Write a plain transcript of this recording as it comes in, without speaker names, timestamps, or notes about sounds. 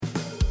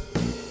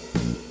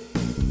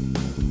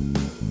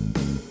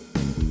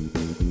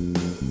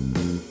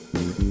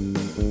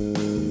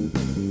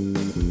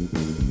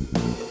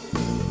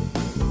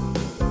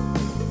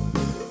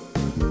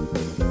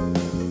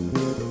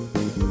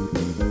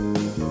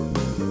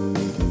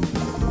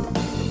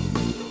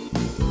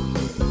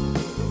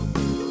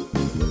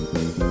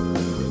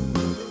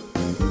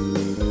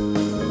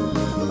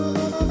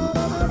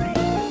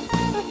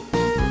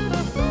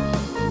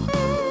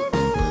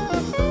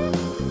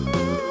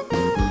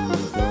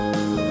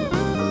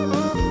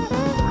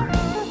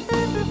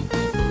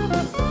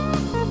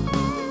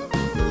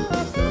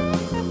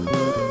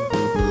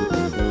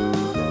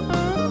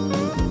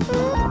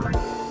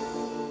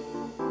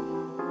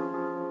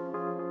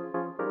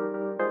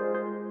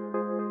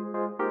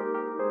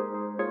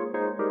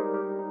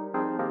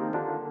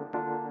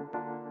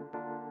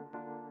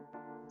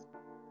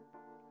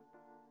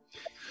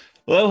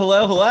Hello,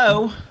 hello,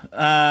 hello.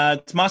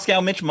 It's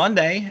Moscow Mitch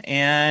Monday,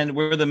 and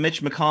we're the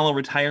Mitch McConnell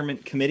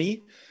Retirement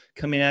Committee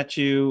coming at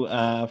you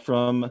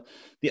from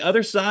the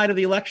other side of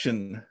the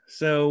election.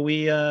 So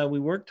we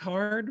worked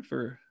hard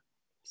for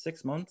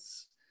 6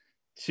 months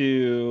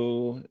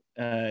to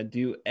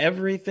do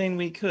everything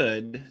we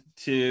could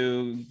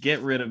to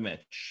get rid of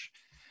Mitch.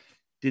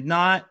 Did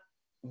not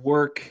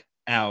work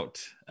out,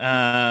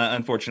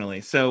 unfortunately.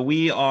 So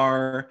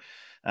we're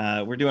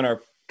doing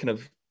our kind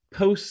of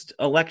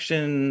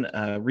post-election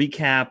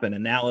recap and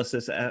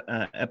analysis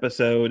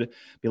episode.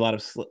 Be a lot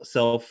of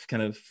self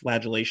kind of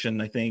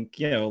flagellation, I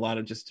think. A lot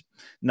of just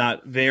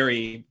not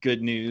very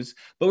good news.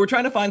 But we're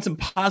trying to find some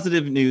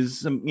positive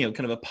news, some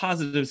kind of a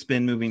positive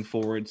spin moving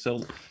forward.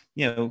 So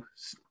tune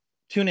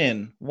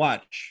in,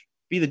 watch,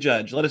 be the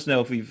judge. Let us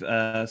know if we've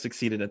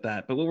succeeded at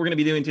that. But what we're going to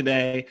be doing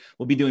today,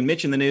 we'll be doing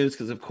Mitch in the news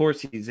because, of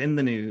course, he's in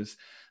the news.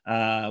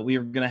 We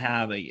are going to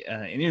have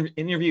an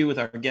interview with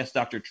our guest,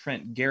 Dr.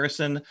 Trent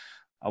Garrison.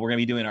 We're going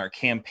to be doing our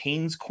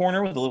campaigns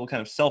corner with a little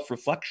kind of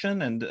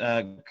self-reflection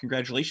and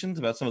congratulations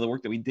about some of the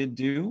work that we did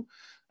do.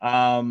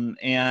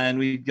 And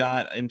we've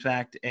got, in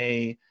fact,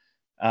 a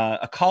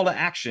call to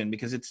action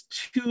because it's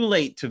too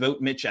late to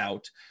vote Mitch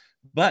out,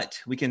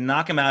 but we can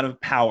knock him out of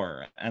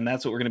power. And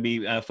that's what we're going to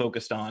be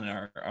focused on in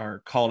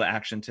our call to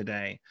action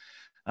today.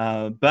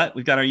 But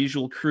we've got our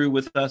usual crew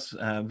with us.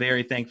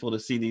 Very thankful to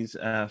see these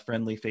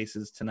friendly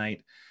faces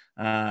tonight.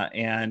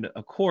 And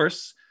of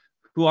course,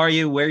 who are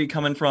you? Where are you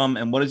coming from?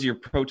 And what does your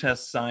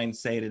protest sign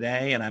say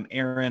today? And I'm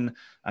Aaron.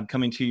 I'm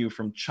coming to you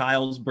from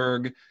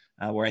Childsburg,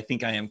 where I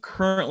think I am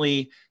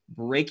currently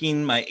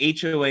breaking my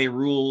HOA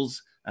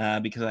rules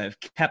because I've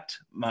kept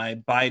my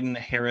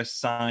Biden-Harris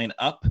sign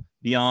up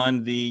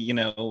beyond the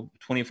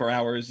 24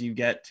 hours you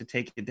get to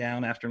take it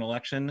down after an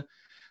election.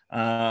 But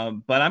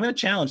I'm going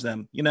to challenge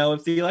them.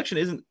 If the election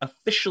isn't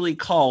officially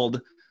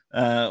called,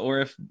 or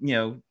if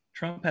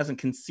Trump hasn't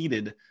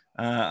conceded,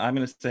 I'm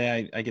going to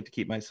say I get to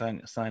keep my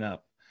sign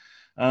up.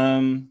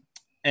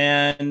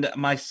 And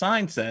my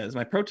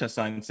protest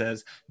sign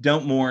says,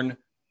 "Don't mourn,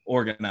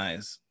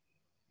 organize."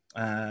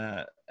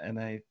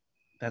 And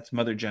that's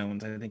Mother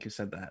Jones, I think, who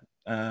said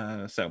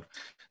that. So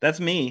that's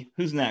me.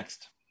 Who's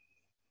next?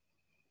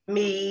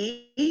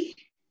 Me.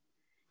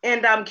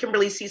 And I'm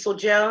Kimberly Cecil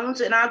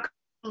Jones, and I'm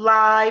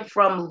live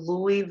from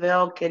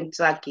Louisville,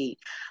 Kentucky,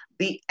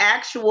 the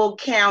actual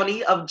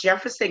county of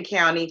Jefferson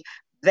County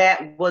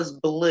that was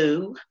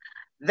blue,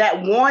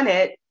 that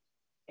wanted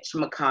Mitch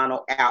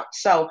McConnell out.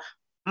 So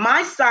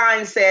my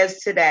sign says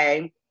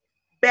today,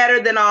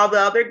 better than all the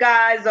other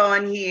guys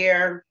on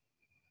here,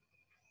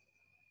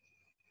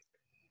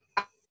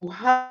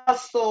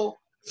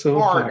 hustle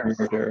harder.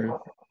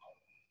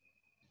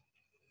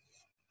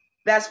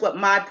 That's what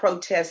my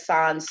protest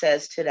sign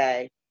says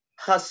today.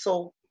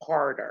 Hustle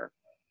harder.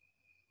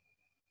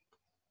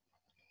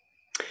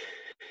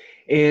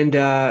 And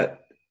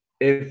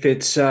if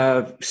it's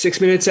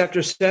 6 minutes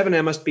after 7,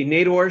 I must be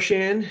Nate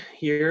Orshan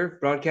here,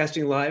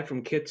 broadcasting live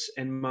from Kit's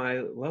and my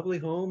lovely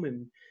home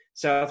in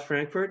South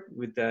Frankfurt.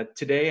 With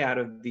today out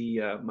of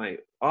my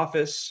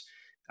office.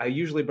 I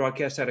usually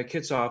broadcast out of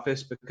Kit's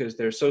office because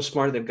they're so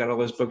smart. They've got all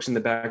those books in the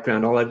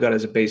background. All I've got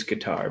is a bass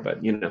guitar,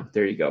 but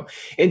there you go.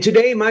 And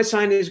today my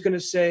sign is going to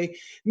say,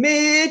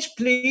 "Mitch,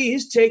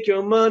 please take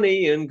your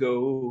money and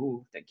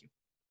go." Thank you.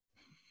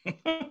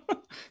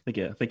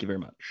 Thank you very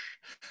much.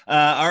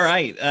 All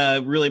right.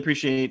 Really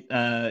appreciate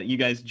you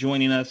guys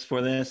joining us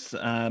for this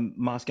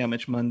Moscow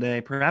Mitch Monday,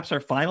 perhaps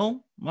our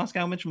final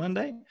Moscow Mitch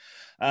Monday.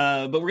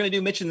 But we're going to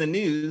do Mitch in the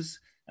news.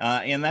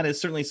 And that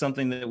is certainly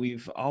something that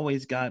we've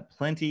always got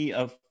plenty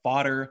of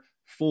fodder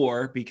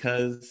for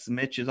because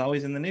Mitch is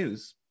always in the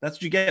news. That's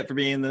what you get for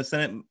being the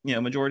Senate,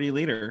 majority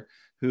leader,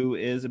 who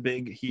is a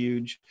big,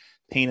 huge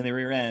pain in the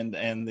rear end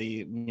and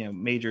the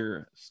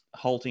major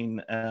halting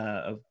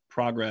of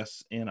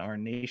progress in our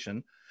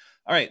nation.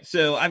 All right,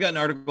 so I've got an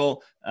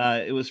article.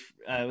 It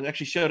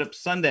actually showed up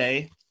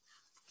Sunday,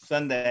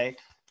 the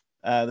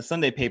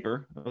Sunday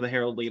paper of the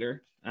Herald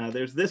Leader.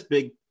 There's this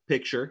big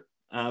picture.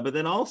 But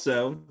then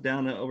also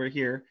down over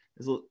here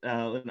is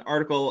an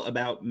article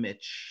about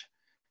Mitch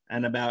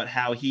and about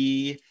how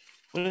he,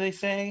 what do they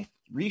say?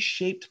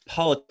 Reshaped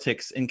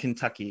politics in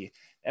Kentucky.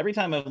 Every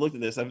time I've looked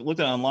at this, I've looked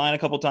at it online a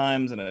couple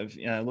times and I've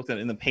looked at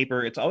it in the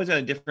paper. It's always got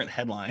a different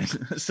headline.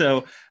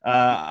 So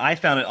I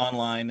found it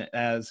online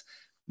as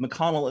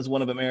McConnell is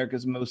one of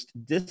America's most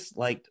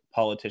disliked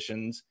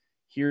politicians.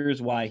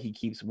 Here's why he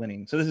keeps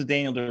winning. So this is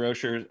Daniel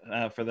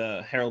DeRocher for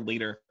the Herald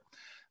Leader.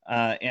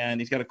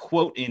 And he's got a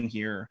quote in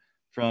here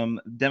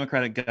from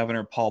Democratic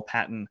Governor Paul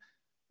Patton.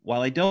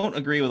 "While I don't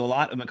agree with a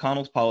lot of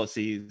McConnell's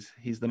policies,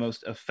 he's the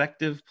most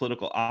effective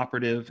political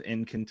operative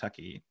in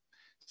Kentucky."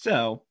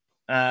 So,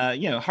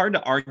 hard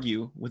to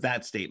argue with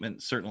that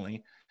statement,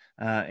 certainly.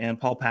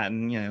 And Paul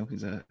Patton,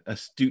 he's an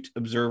astute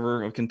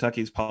observer of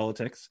Kentucky's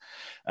politics.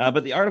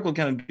 But the article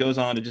kind of goes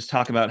on to just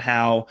talk about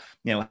how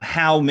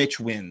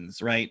Mitch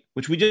wins, right?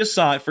 Which we just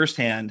saw it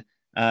firsthand.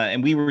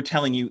 And we were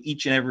telling you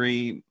each and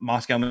every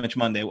Moscow Mitch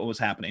Monday what was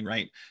happening,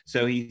 right?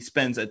 So he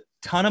spends a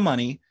ton of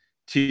money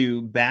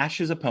to bash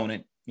his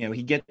opponent,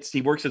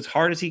 he works as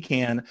hard as he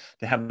can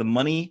to have the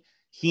money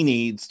he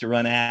needs to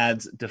run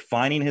ads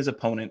defining his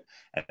opponent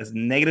as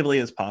negatively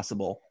as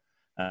possible.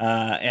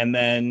 And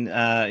then,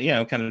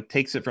 kind of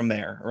takes it from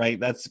there, right?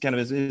 That's kind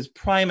of his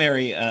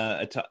primary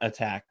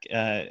attack.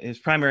 His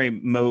primary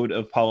mode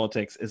of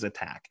politics is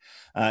attack.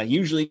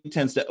 Usually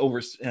tends to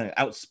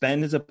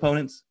outspend his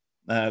opponents.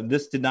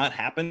 This did not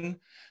happen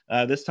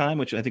this time,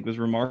 which I think was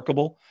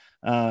remarkable.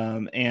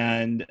 But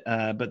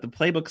the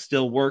playbook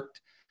still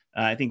worked.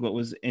 I think what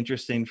was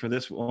interesting for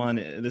this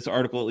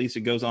article, at least,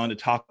 it goes on to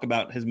talk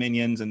about his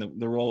minions and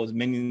the role his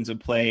minions have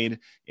played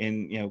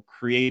in,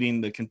 creating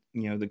the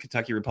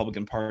Kentucky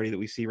Republican Party that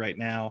we see right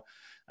now.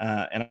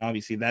 And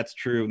obviously that's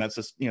true. And that's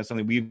just,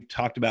 something we've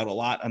talked about a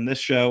lot on this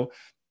show,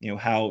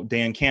 how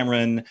Dan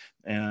Cameron,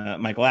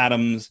 Michael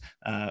Adams,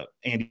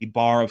 Andy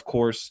Barr, of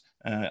course,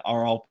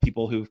 are all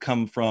people who've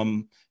come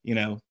from,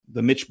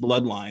 the Mitch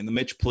bloodline, the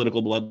Mitch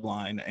political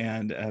bloodline,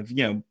 and have,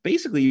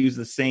 basically used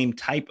the same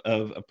type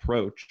of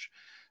approach.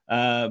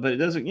 But it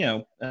doesn't,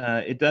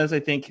 it does, I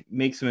think,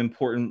 make some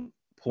important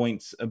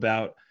points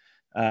about,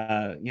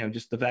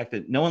 just the fact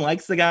that no one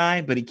likes the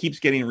guy, but he keeps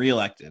getting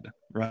reelected,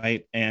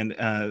 right? And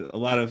there's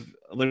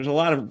a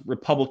lot of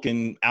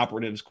Republican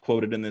operatives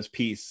quoted in this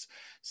piece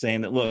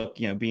saying that, look,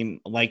 being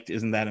liked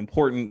isn't that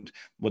important.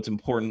 What's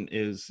important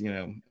is,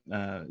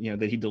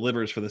 that he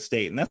delivers for the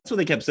state. And that's what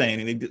they kept saying.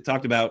 And they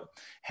talked about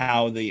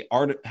how the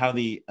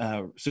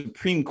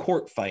Supreme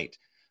Court fight,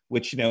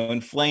 which,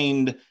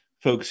 inflamed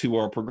folks who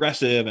are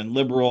progressive and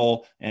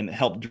liberal and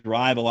helped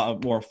drive a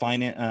lot more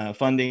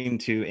funding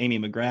to Amy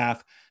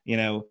McGrath,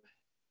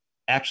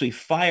 actually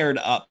fired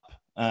up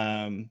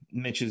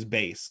Mitch's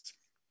base.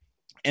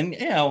 And,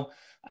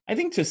 I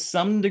think to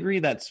some degree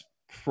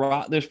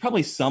there's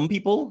probably some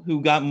people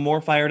who got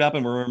more fired up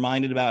and were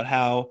reminded about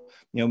how,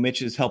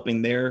 Mitch is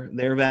helping their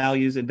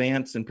values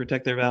advance and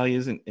protect their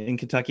values in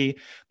Kentucky.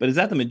 But is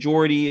that the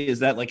majority? Is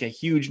that like a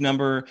huge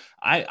number?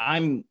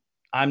 I'm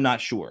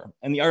not sure.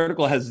 And the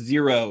article has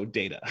zero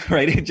data,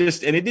 right? It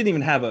didn't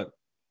even have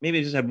maybe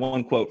it just had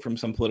one quote from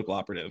some political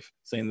operative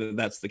saying that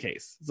that's the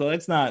case. So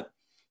it's not,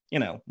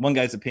 one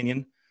guy's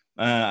opinion.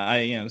 So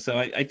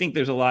I think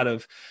there's a lot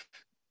of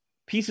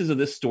pieces of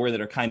this story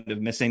that are kind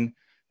of missing.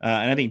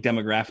 And I think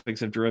demographics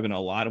have driven a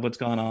lot of what's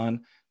gone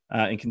on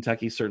in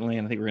Kentucky, certainly.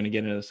 And I think we're going to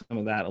get into some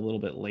of that a little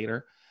bit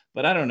later.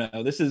 But I don't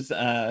know. This is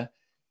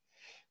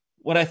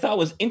what I thought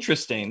was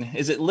interesting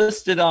is it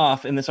listed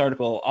off in this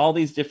article all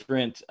these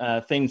different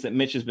things that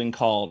Mitch has been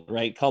called,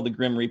 right? Called the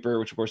Grim Reaper,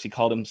 which of course he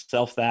called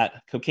himself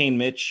that. Cocaine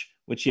Mitch,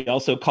 which he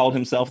also called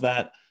himself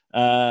that.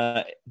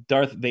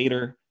 Darth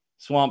Vader,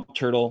 Swamp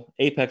Turtle,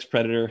 Apex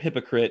Predator,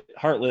 Hypocrite,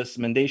 Heartless,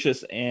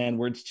 Mendacious, and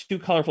words too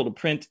colorful to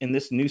print in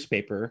this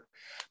newspaper.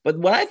 But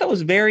what I thought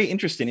was very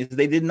interesting is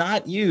they did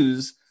not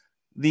use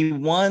the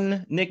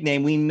one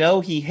nickname we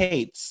know he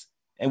hates,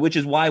 and which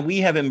is why we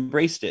have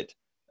embraced it.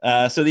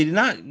 So they did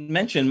not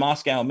mention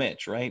Moscow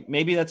Mitch, right?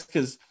 Maybe that's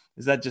because,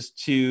 is that just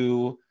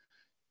too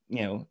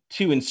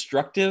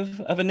instructive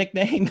of a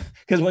nickname?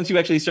 Because once you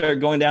actually start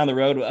going down the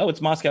road, oh,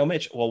 it's Moscow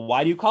Mitch. Well,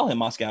 why do you call him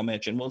Moscow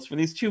Mitch? And well, it's for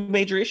these two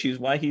major issues,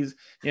 why he's,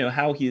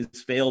 how he's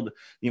failed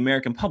the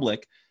American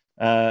public.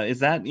 Is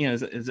that,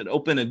 is it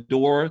open a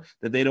door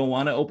that they don't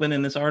want to open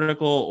in this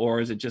article? Or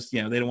is it just,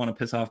 they don't want to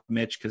piss off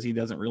Mitch because he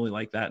doesn't really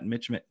like that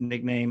Mitch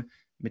name?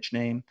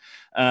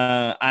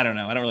 I don't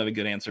know. I don't really have a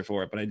good answer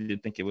for it, but I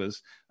did think it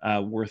was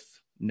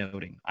worth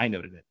noting. I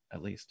noted it,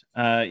 at least.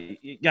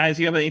 Guys,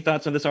 you have any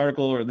thoughts on this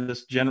article or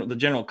the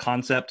general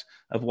concept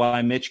of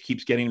why Mitch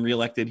keeps getting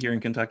reelected here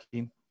in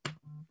Kentucky?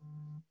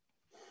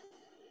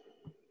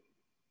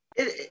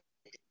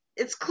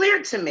 It's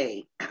clear to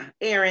me,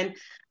 Aaron,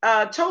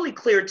 totally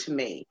clear to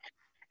me.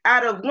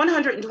 Out of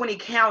 120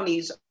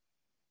 counties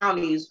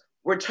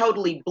were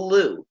totally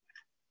blue.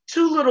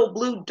 Two little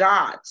blue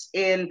dots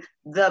in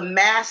the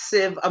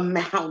massive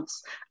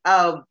amounts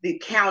of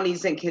the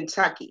counties in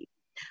Kentucky.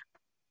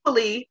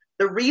 The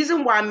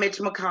reason why Mitch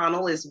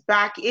McConnell is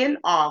back in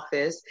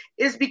office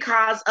is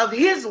because of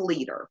his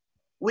leader,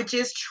 which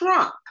is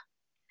Trump.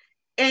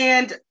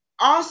 And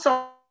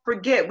also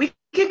we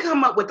can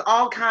come up with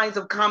all kinds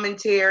of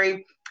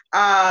commentary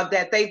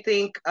that they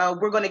think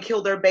we're going to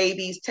kill their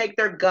babies, take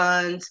their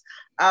guns,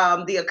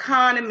 the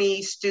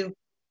economy, stupid,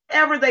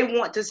 whatever they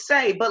want to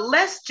say. But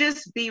let's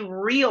just be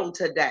real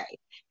today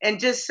and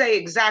just say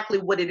exactly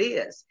what it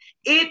is.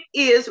 It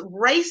is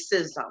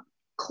racism,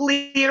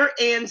 clear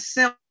and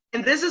simple.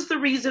 And this is the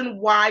reason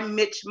why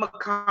Mitch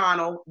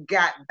McConnell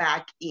got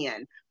back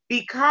in,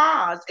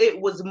 because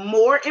it was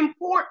more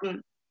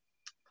important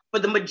for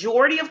the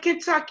majority of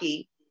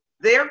Kentucky,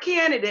 their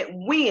candidate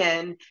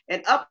win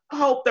and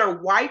uphold their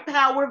white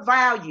power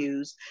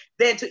values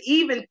than to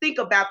even think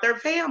about their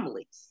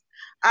families.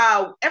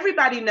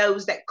 Everybody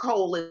knows that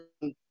coal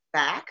is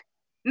back,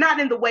 not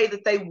in the way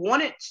that they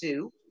wanted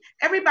to.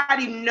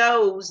 Everybody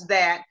knows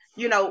that,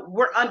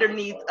 we're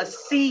underneath a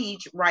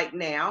siege right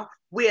now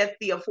with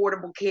the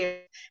Affordable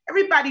Care.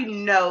 Everybody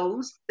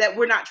knows that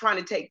we're not trying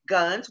to take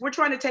guns. We're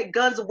trying to take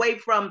guns away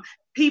from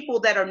people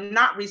that are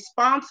not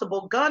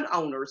responsible gun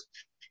owners.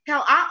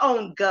 Hell, I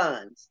own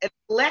guns and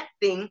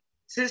collecting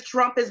since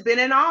Trump has been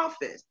in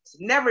office,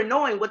 never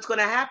knowing what's going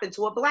to happen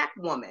to a Black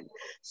woman.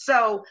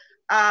 So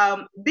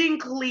being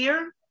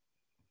clear,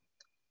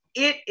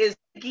 it is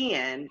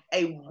again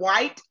a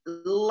white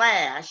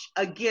lash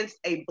against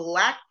a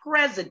Black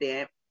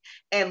president.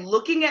 And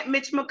looking at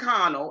Mitch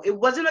McConnell, it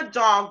wasn't a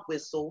dog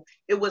whistle.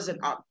 It was an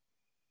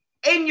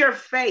in your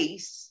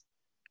face.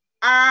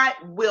 I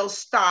will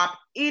stop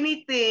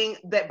anything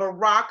that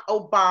Barack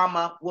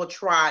Obama will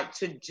try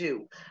to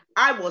do.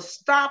 I will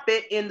stop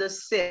it in the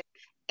Senate.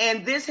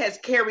 And this has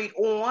carried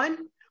on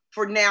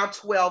for now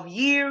 12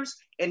 years.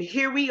 And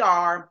here we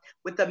are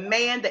with a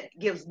man that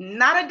gives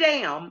not a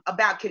damn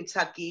about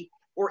Kentucky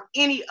or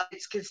any of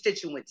its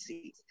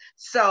constituencies.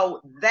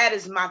 So that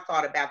is my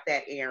thought about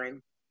that,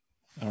 Aaron.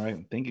 All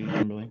right. Thank you,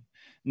 Kimberly.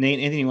 Nate,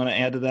 anything you want to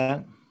add to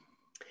that?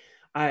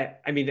 I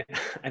mean,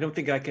 I don't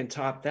think I can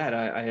top that.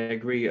 I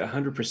agree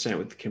 100%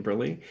 with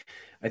Kimberly.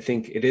 I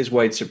think it is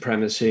white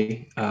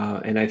supremacy.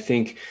 And I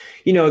think,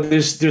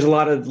 there's a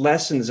lot of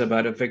lessons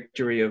about a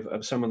victory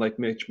of someone like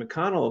Mitch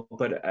McConnell,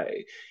 but,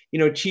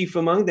 chief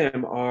among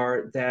them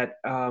are that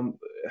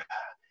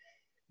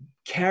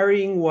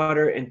carrying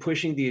water and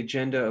pushing the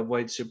agenda of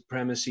white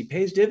supremacy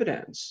pays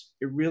dividends.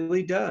 It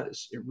really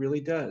does. It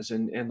really does.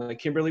 And like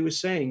Kimberly was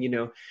saying,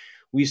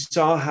 we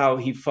saw how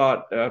he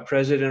fought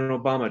President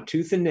Obama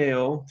tooth and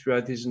nail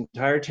throughout his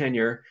entire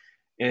tenure,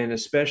 and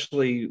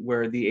especially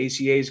where the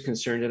ACA is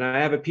concerned. And I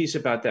have a piece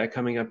about that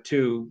coming up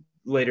too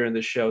later in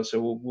the show,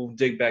 so we'll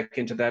dig back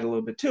into that a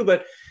little bit too.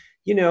 But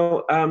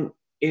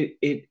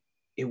it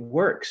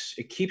works.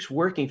 It keeps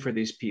working for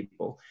these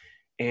people,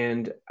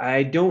 and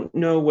I don't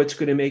know what's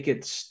going to make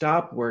it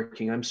stop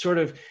working.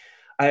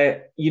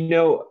 I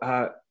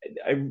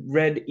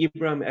read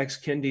Ibram X.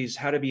 Kendi's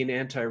How to Be an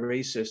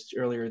Anti-Racist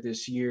earlier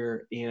this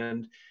year.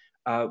 And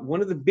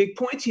one of the big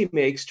points he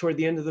makes toward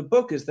the end of the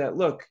book is that,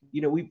 look,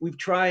 we've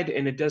tried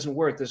and it doesn't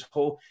work. This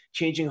whole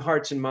changing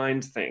hearts and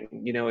minds thing,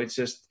 it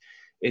just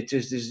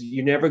is,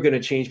 you're never going to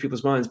change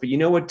people's minds. But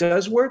what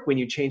does work? When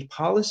you change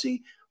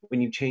policy,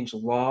 when you change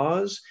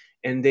laws,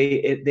 and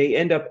they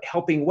end up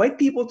helping white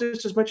people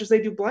just as much as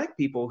they do Black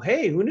people.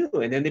 Hey, who knew?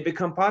 And then they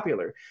become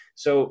popular.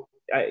 So,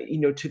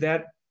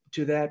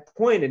 to that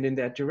point and in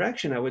that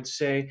direction, I would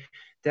say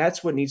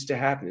that's what needs to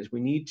happen is we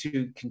need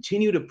to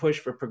continue to push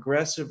for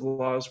progressive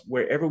laws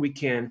wherever we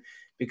can,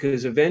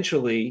 because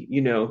eventually,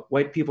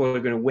 white people are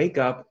going to wake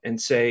up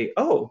and say,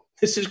 oh,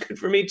 this is good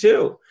for me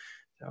too.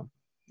 So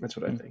that's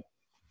what I think.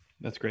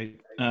 That's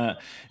great.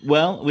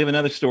 Well, we have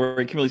another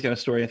story. Kimberly's got a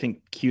story, I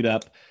think, queued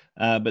up.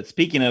 But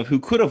speaking of who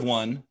could have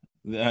won,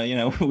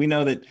 we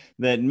know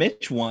that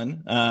Mitch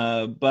won,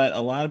 but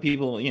a lot of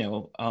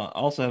people,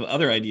 also have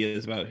other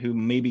ideas about who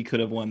maybe could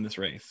have won this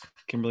race.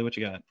 Kimberly, what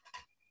you got?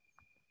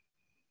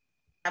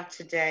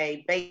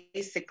 Today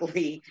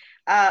basically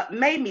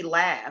made me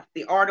laugh.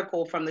 The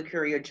article from the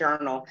Courier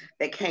Journal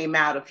that came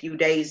out a few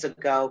days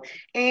ago,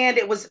 and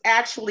it was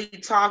actually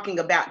talking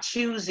about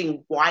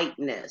choosing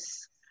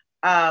whiteness.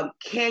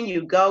 Can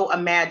you go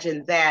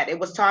imagine that? It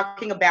was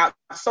talking about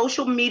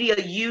social media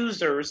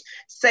users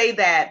say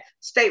that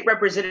State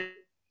Representative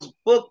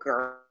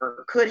Booker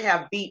could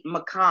have beat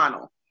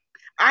McConnell.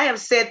 I have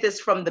said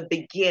this from the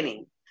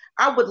beginning.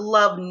 I would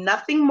love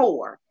nothing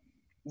more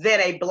than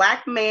a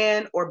Black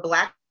man or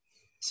Black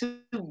to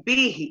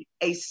be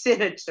a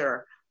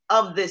senator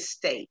of this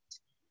state.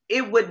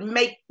 It would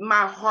make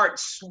my heart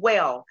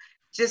swell,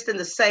 just in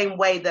the same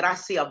way that I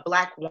see a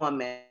Black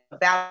woman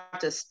about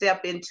to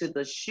step into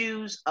the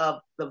shoes of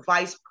the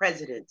vice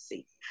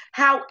presidency.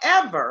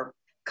 However,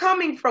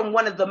 coming from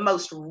one of the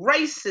most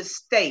racist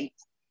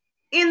states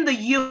in the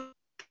U.S.,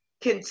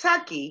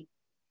 Kentucky,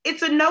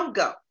 it's a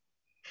no-go.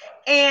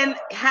 And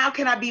how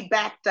can I be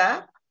backed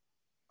up?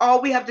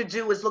 All we have to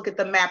do is look at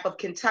the map of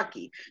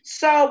Kentucky.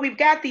 So we've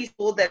got these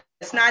people that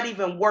it's not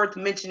even worth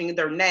mentioning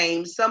their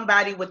names,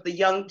 somebody with the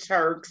Young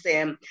Turks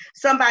and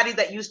somebody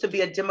that used to be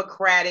a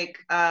Democratic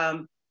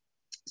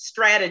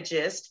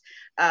strategist,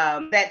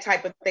 that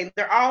type of thing.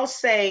 They're all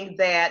saying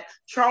that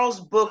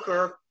Charles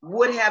Booker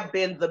would have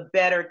been the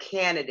better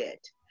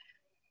candidate.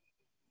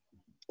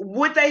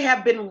 Would they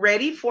have been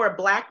ready for a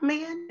Black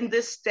man in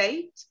this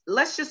state?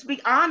 Let's just be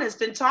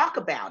honest and talk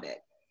about it.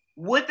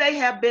 Would they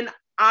have been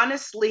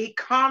honestly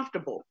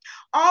comfortable?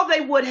 All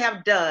they would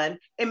have done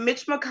in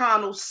Mitch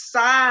McConnell's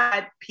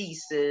side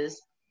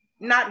pieces,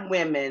 not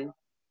women,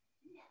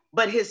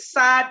 but his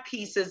side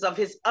pieces of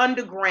his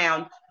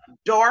underground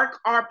dark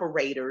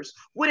operators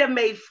would have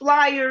made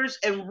flyers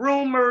and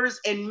rumors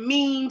and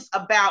memes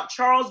about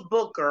Charles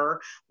Booker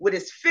with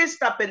his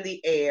fist up in the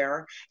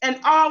air, and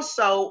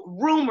also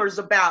rumors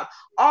about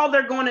all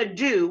they're going to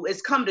do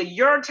is come to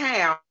your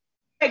town,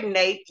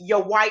 impregnate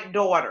your white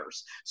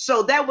daughters.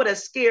 So that would have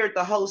scared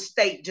the whole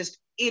state just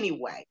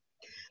anyway.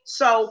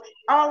 So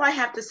all I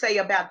have to say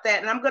about that,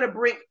 and I'm going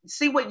to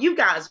see what you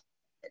guys,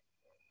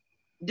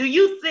 do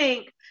you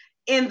think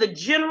in the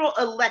general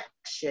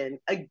election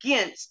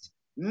against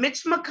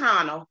Mitch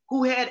McConnell,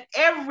 who had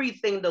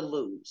everything to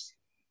lose,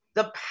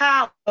 the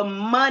power, the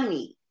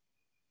money,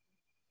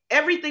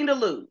 everything to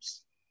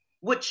lose,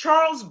 would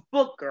Charles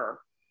Booker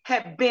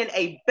have been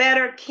a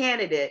better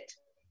candidate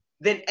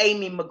than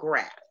Amy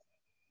McGrath?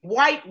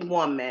 White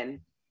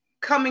woman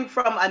coming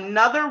from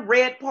another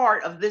red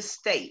part of this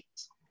state.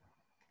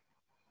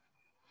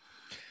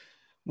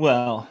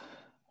 Well,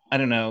 I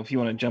don't know if you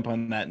want to jump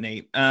on that,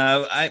 Nate.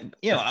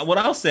 What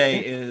I'll say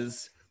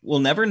is we'll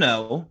never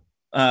know.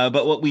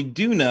 But what we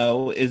do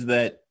know is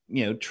that,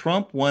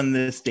 Trump won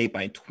this state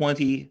by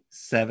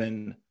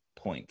 27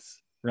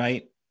 points,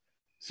 right?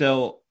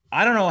 So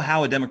I don't know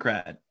how a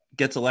Democrat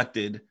gets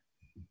elected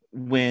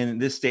when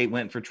this state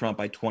went for Trump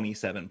by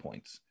 27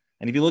 points.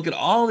 And if you look at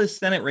all the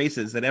Senate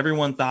races that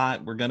everyone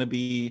thought were going to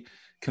be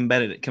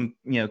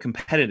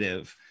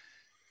competitive,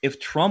 if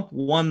Trump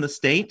won the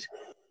state,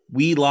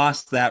 we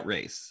lost that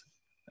race.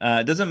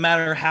 It doesn't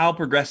matter how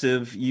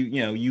progressive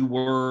you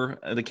were,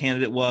 the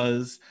candidate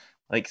was.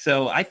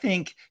 So I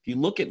think if you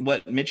look at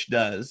what Mitch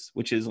does,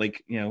 which is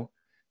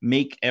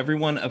make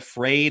everyone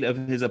afraid of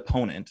his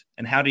opponent.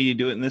 And how do you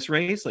do it in this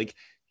race?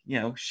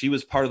 She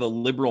was part of the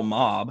liberal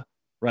mob,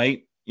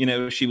 right?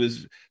 She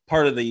was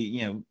part of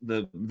the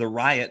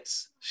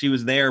riots. She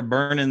was there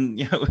burning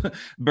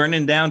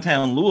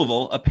downtown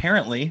Louisville,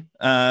 apparently,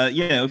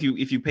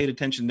 if you paid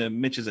attention to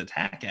Mitch's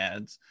attack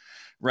ads,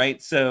 right?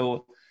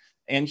 So,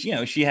 and,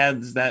 she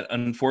has that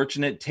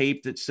unfortunate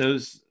tape that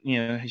shows,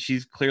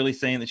 she's clearly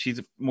saying that she's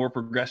more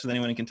progressive than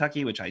anyone in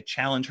Kentucky, which I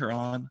challenge her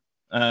on.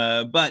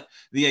 But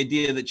the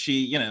idea that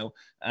she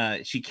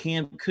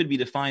could be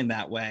defined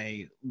that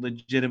way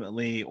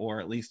legitimately, or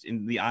at least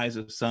in the eyes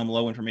of some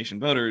low information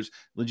voters,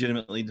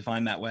 legitimately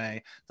defined that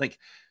way. It's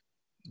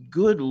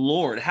good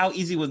Lord, how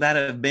easy would that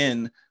have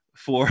been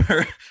for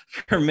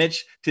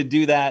Mitch to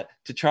do that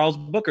to Charles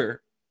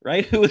Booker,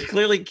 right? Who was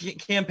clearly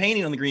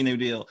campaigning on the Green New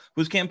Deal,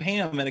 who was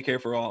campaigning on Medicare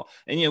for all.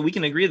 And, we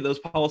can agree that those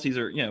policies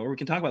are, or we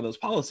can talk about those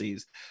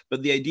policies,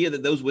 but the idea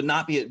that those would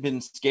not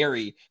been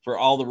scary for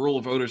all the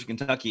rural voters in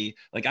Kentucky,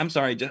 I'm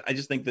sorry, I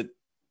just think that,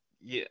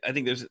 I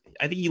think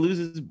he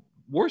loses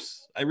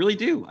worse. I really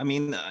do. I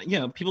mean,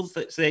 people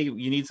say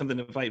you need something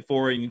to fight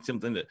for, you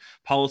need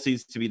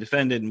policies to be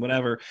defended and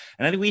whatever.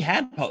 And I think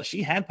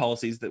she had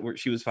policies that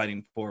she was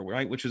fighting for,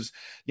 right? Which was,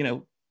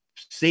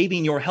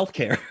 saving your health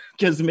care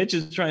because Mitch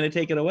is trying to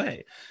take it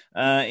away.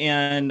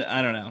 And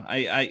I don't know.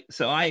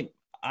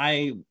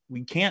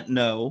 We can't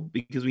know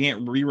because we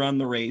can't rerun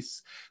the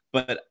race,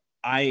 but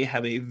I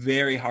have a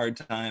very hard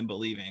time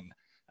believing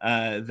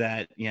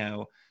that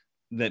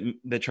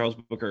Charles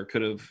Booker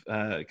could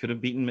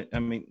have beaten. I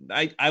mean,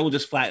 I will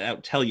just flat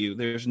out tell you,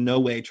 there's no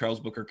way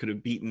Charles Booker could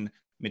have beaten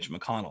Mitch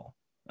McConnell.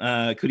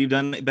 Could he have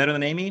done better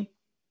than Amy?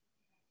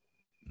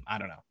 I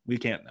don't know. We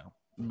can't know.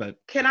 But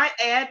can I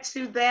add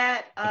to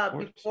that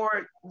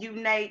before you,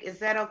 Nate? Is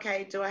that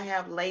okay? Do I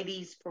have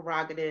ladies'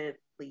 prerogative,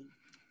 please?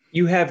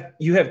 You have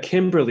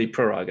Kimberly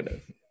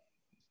prerogative.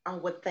 Oh,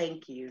 well,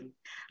 thank you.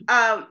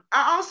 I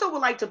also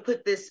would like to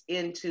put this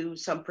into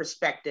some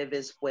perspective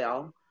as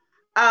well.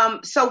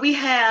 So we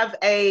have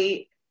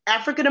a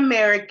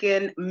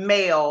African-American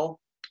male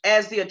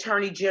as the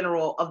Attorney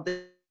General of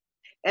the,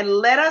 and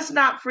let us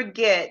not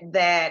forget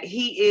that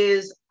he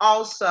is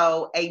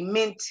also a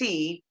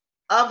mentee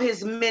of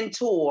his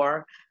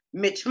mentor,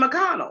 Mitch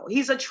McConnell.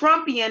 He's a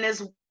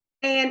Trumpian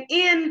and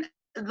in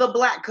the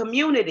Black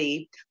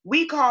community,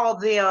 we call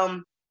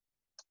them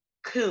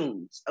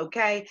coons,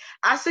 okay?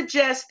 I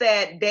suggest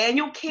that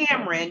Daniel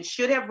Cameron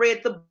should have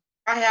read the book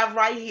I have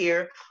right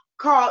here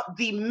called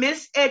The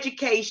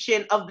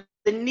Miseducation of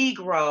the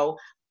Negro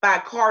by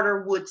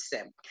Carter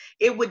Woodson.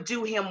 It would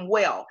do him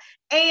well.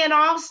 And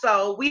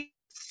also, we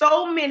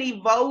so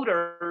many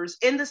voters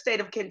in the state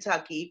of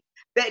Kentucky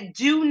that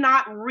do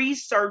not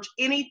research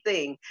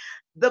anything.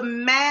 The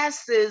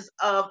masses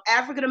of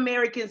African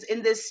Americans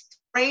in this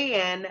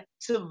ran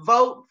to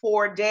vote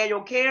for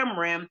Daniel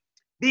Cameron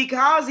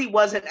because he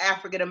was an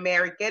African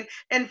American,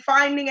 and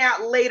finding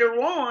out later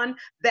on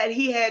that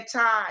he had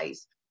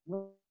ties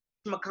with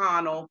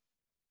McConnell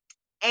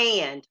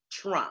and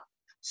Trump.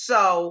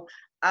 So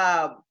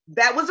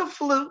that was a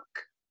fluke.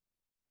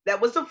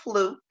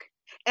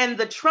 And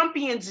the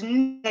Trumpians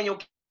knew Daniel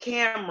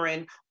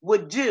Cameron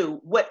would do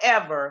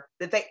whatever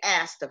that they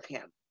asked of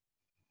him.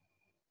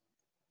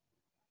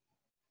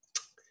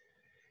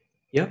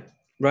 Yep,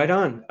 right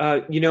on.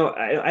 I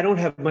don't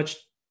have much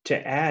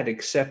to add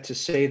except to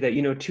say that,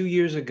 2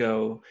 years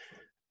ago,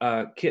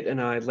 Kit and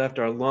I left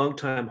our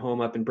longtime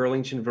home up in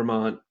Burlington,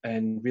 Vermont,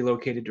 and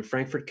relocated to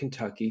Frankfort,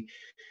 Kentucky.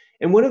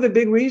 And one of the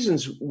big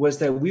reasons was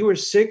that we were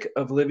sick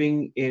of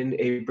living in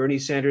a Bernie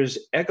Sanders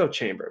echo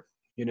chamber,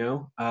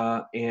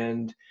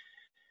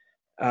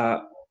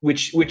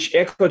 which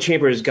echo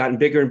chamber has gotten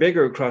bigger and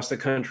bigger across the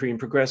country in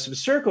progressive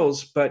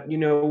circles. But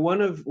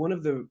one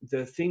of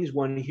the things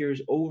one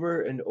hears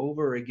over and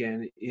over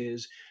again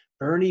is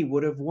Bernie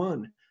would have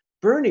won.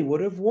 Bernie would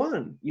have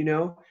won.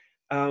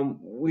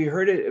 We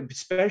heard it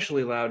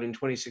especially loud in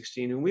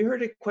 2016, and we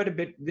heard it quite a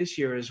bit this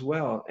year as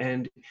well.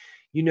 And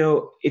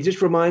it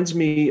just reminds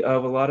me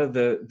of a lot of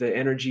the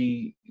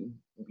energy,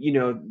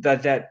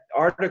 that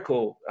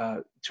article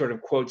sort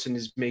of quotes and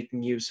is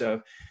making use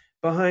of.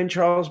 behind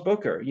Charles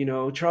Booker.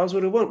 Charles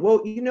would have won.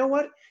 Well, you know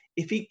what?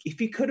 If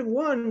he could have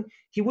won,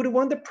 he would have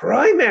won the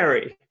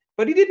primary,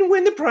 but he didn't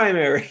win the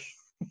primary.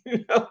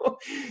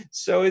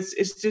 So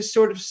it's just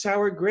sort of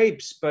sour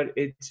grapes, but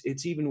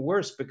it's even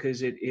worse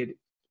because it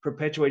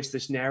perpetuates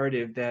this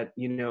narrative that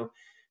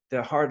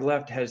the hard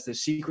left has the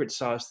secret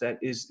sauce that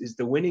is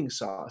the winning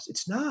sauce.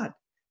 It's not.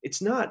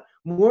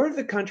 More of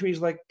the country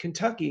is like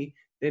Kentucky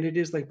than it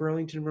is like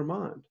Burlington,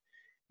 Vermont.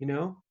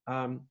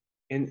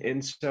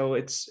 And so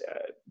it's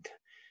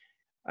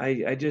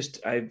I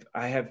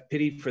have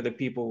pity for the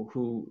people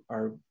who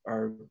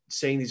are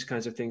saying these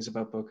kinds of things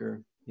about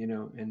Booker,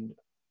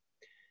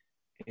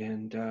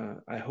 and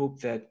I hope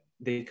that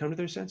they come to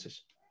their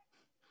senses.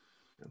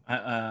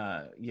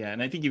 Yeah,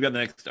 and I think you've got the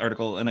next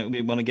article, and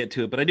we want to get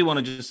to it, but I do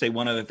want to just say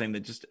one other thing that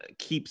just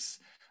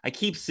I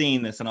keep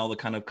seeing this in all the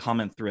kind of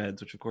comment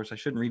threads, which of course I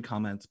shouldn't read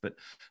comments, but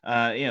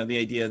the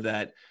idea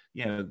that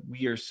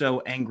we are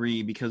so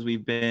angry because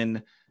we've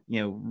been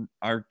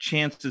our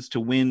chances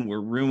to win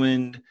were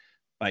ruined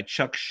by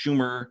Chuck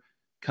Schumer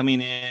coming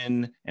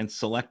in and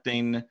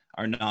selecting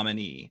our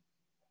nominee.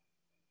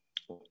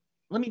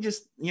 Let me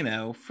just,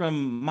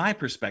 from my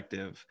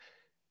perspective,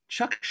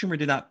 Chuck Schumer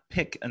did not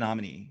pick a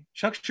nominee.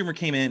 Chuck Schumer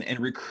came in and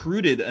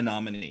recruited a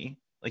nominee.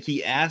 Like,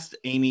 he asked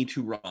Amy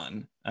to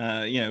run.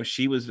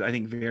 She was, I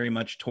think, very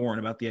much torn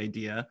about the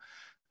idea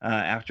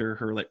after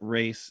her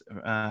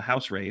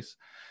House race.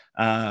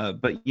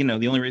 But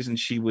the only reason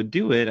she would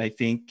do it, I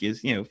think,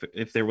 is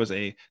if there was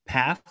a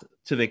path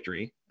to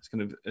victory, it's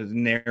kind of as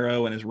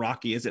narrow and as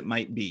rocky as it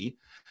might be.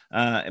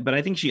 But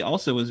I think she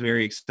also was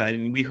very excited,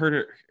 and we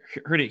heard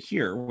it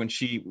here when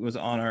she was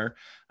on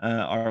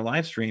our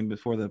live stream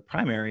before the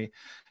primary.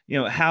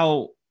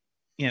 How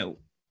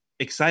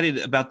excited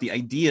about the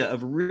idea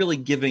of really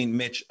giving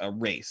Mitch a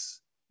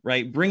race,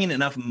 right? Bringing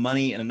enough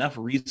money and enough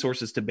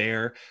resources to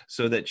bear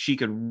so that she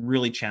could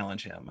really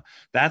challenge him.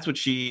 That's what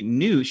she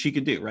knew she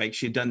could do, right?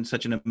 She had done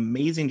such an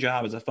amazing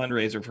job as a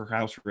fundraiser for her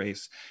House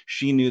race.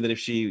 She knew that if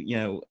she,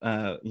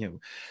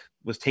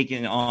 was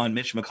taking on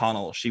Mitch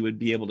McConnell, she would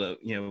be able to,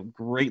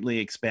 greatly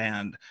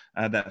expand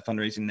that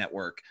fundraising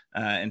network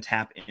and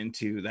tap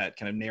into that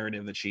kind of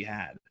narrative that she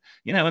had,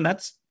 and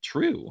that's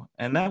true.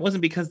 And that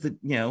wasn't because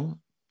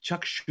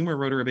Chuck Schumer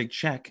wrote her a big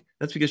check.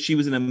 That's because she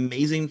was an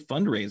amazing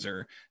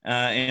fundraiser.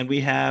 And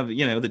we have,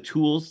 the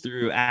tools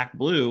through Act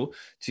Blue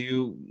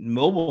to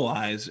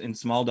mobilize in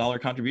small dollar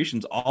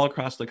contributions all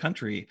across the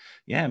country.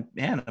 Yeah,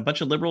 man, a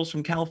bunch of liberals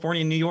from California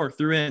and New York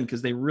threw in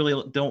because they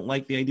really don't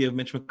like the idea of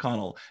Mitch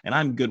McConnell. And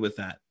I'm good with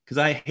that because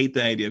I hate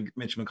the idea of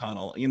Mitch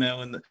McConnell,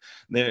 and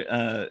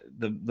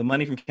the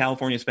money from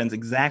California spends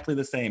exactly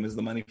the same as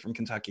the money from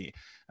Kentucky.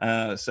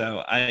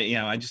 So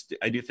I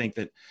do think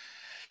that,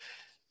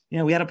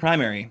 we had a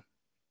primary.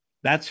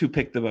 That's who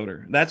picked the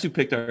voter. That's who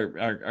picked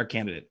our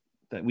candidate.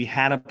 That we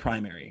had a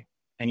primary.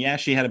 And yeah,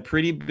 she had a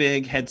pretty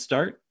big head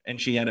start and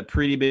she had a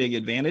pretty big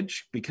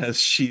advantage because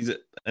she's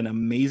an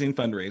amazing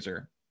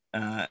fundraiser.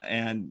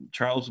 And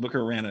Charles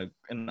Booker ran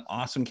an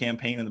awesome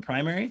campaign in the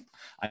primary.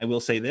 I will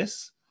say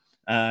this.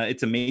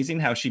 It's amazing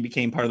how she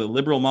became part of the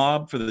liberal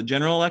mob for the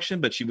general election,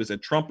 but she was a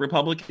Trump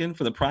Republican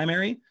for the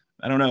primary.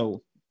 I don't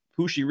know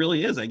who she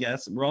really is, I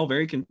guess. We're all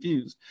very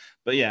confused.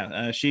 But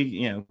yeah,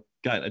 she,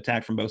 got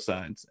attacked from both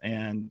sides.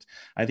 And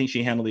I think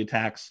she handled the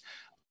attacks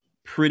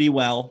pretty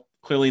well,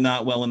 clearly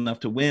not well enough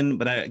to win.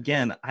 But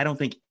I don't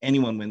think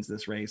anyone wins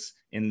this race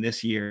in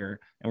this year.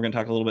 And we're going to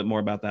talk a little bit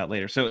more about that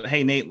later. So,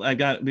 hey, Nate, we've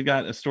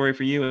got a story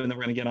for you, and then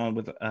we're going to get on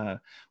with I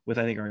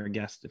think, our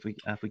guest if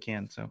we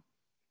can. So.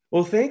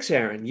 Well, thanks,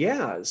 Aaron.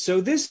 Yeah.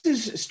 So this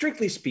is,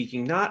 strictly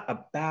speaking, not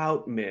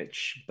about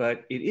Mitch,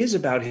 but it is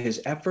about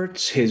his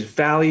efforts, his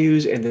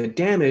values, and the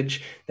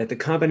damage that the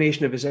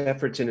combination of his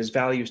efforts and his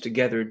values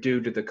together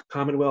do to the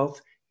Commonwealth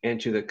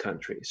and to the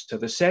country. So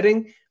the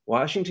setting,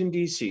 Washington,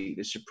 D.C.,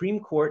 the Supreme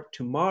Court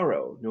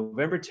tomorrow,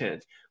 November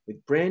 10th,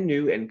 with brand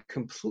new and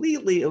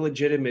completely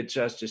illegitimate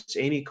Justice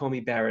Amy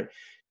Coney Barrett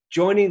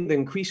joining the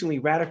increasingly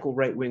radical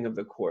right wing of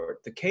the court.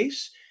 The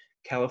case,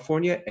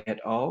 California et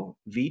al.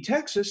 V.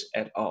 Texas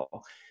et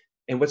al.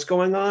 And what's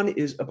going on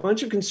is a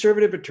bunch of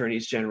conservative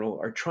attorneys general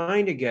are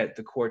trying to get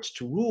the courts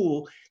to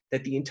rule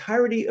that the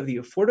entirety of the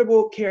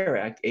Affordable Care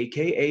Act,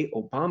 aka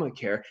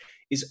Obamacare,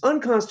 is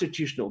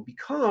unconstitutional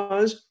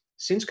because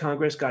since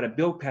Congress got a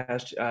bill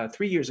passed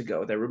 3 years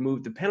ago that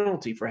removed the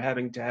penalty for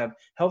having to have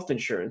health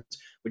insurance,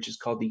 which is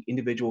called the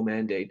individual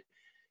mandate,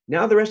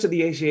 now the rest of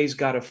the ACA's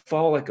got to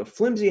fall like a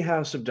flimsy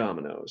house of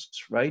dominoes,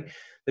 right?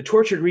 The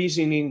tortured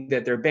reasoning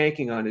that they're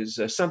banking on is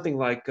something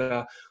like,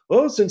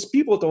 since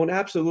people don't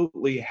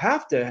absolutely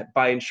have to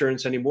buy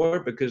insurance anymore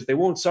because they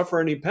won't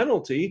suffer any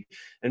penalty,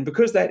 and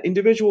because that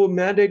individual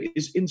mandate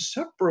is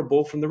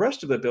inseparable from the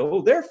rest of the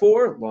bill,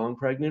 therefore, long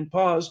pregnant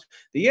pause,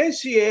 the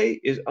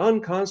ACA is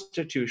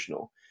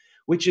unconstitutional,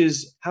 which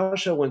is, how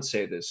shall one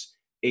say this,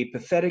 a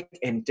pathetic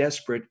and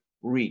desperate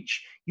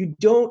reach. You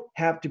don't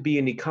have to be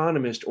an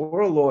economist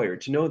or a lawyer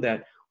to know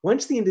that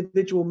once the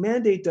individual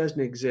mandate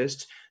doesn't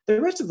exist, the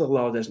rest of the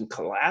law doesn't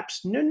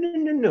collapse.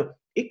 No.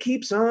 it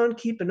keeps on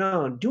keeping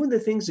on, doing the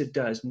things it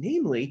does,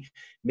 namely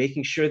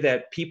making sure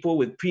that people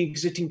with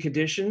pre-existing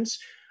conditions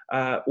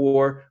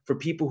or for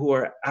people who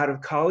are out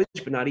of college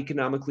but not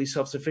economically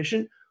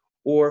self-sufficient,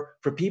 or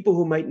for people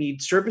who might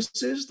need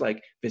services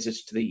like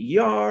visits to the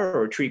ER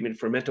or treatment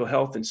for mental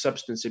health and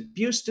substance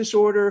abuse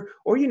disorder,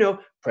 or,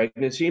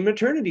 pregnancy and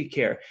maternity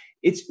care.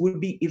 It would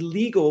be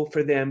illegal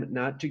for them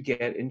not to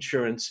get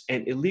insurance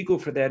and illegal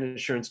for that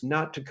insurance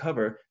not to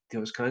cover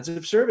those kinds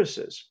of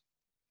services.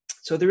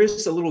 So there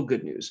is a little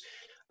good news.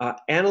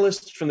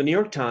 Analysts from the New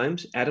York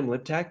Times, Adam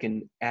Liptak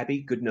and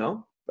Abby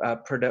Goodnow,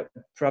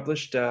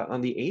 published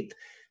on the 8th,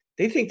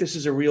 they think this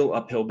is a real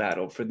uphill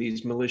battle for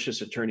these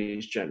malicious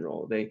attorneys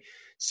general. They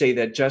say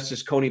that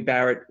Justice Coney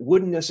Barrett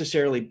wouldn't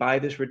necessarily buy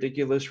this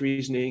ridiculous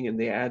reasoning, and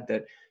they add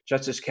that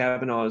Justice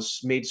Kavanaugh has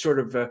made sort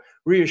of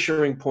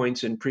reassuring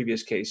points in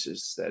previous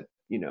cases that,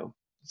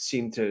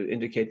 seem to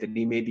indicate that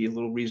he may be a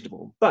little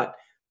reasonable. But,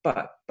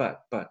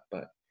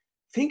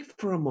 think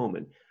for a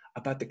moment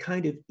about the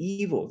kind of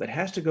evil that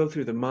has to go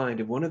through the mind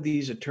of one of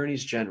these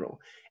attorneys general.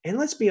 And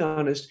let's be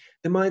honest,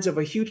 the minds of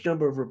a huge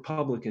number of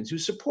Republicans who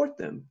support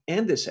them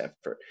and this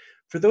effort,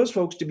 for those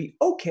folks to be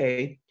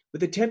okay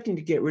with attempting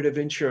to get rid of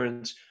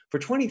insurance for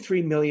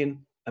 23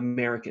 million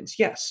Americans.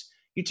 Yes,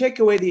 you take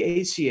away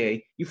the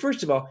ACA,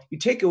 you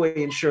take away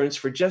insurance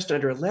for just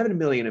under 11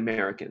 million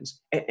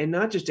Americans, and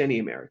not just any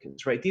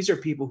Americans, right? These are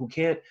people who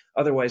can't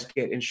otherwise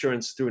get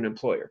insurance through an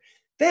employer.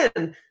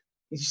 Then,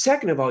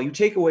 second of all, you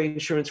take away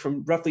insurance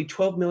from roughly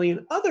 12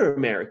 million other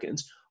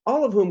Americans,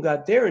 all of whom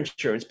got their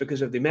insurance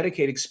because of the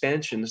Medicaid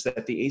expansions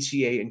that the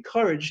ACA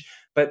encouraged,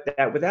 but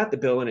that without the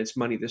bill and its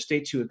money, the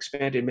states who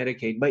expanded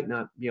Medicaid might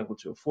not be able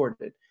to afford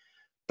it.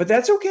 But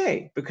that's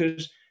okay,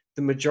 because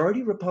the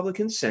majority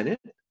Republican Senate,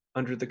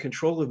 under the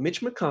control of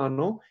Mitch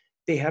McConnell,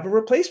 they have a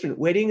replacement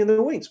waiting in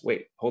the wings.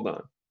 Wait, hold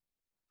on.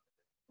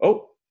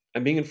 Oh,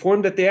 I'm being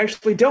informed that they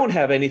actually don't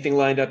have anything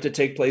lined up to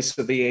take place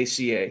with the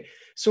ACA.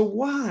 So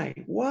why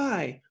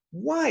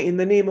in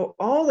the name of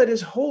all that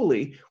is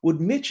holy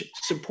would Mitch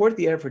support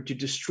the effort to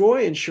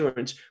destroy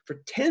insurance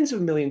for tens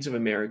of millions of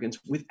Americans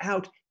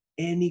without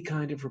any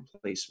kind of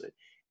replacement?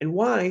 And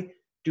why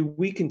do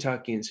we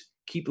Kentuckians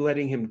keep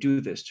letting him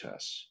do this to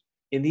us?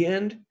 In the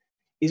end,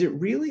 is it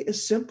really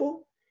as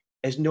simple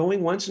as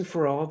knowing once and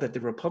for all that the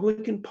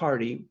Republican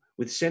Party,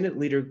 with Senate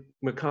Leader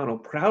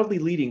McConnell proudly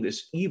leading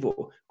this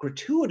evil,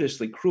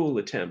 gratuitously cruel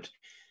attempt,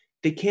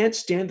 they can't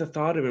stand the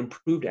thought of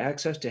improved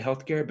access to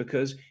healthcare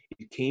because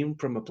it came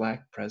from a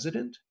Black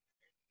president?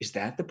 Is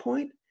that the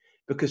point?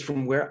 Because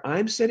from where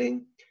I'm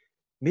sitting,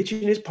 Mitch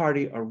and his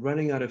party are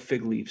running out of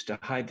fig leaves to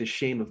hide the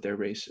shame of their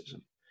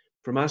racism.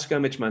 For Moscow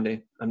Mitch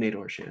Monday, I'm Nate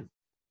Orshan.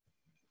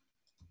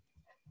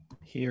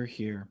 Hear,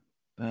 hear.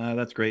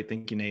 That's great.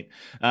 Thank you, Nate.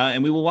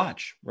 And we will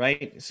watch,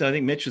 right? So I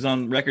think Mitch is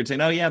on record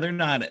saying, oh yeah, they're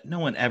not, no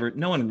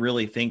one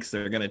really thinks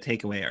they're going to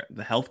take away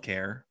the health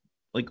care.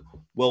 Like,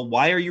 well,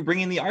 why are you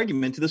bringing the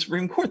argument to the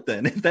Supreme Court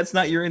then? If that's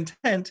not your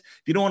intent,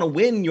 if you don't want to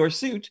win your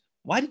suit,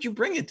 why did you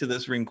bring it to the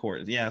Supreme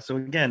Court? Yeah. So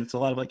again, it's a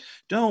lot of like,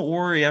 don't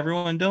worry,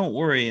 everyone, don't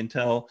worry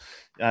until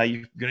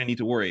you're going to need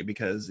to worry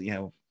because,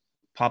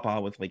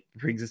 Papa with like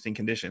pre-existing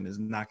condition is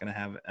not going to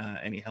have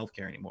any health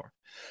care anymore.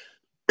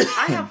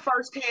 I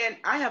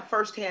have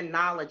firsthand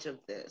knowledge of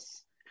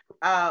this.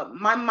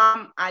 My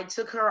mom, I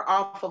took her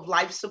off of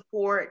life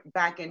support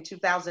back in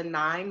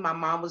 2009. My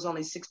mom was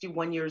only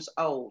 61 years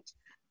old.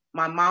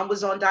 My mom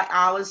was on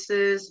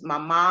dialysis. My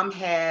mom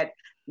had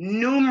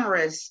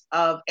numerous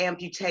of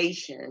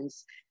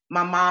amputations.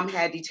 My mom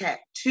had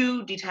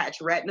two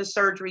detached retina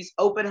surgeries,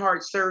 open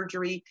heart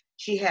surgery.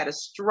 She had a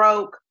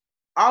stroke,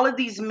 all of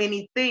these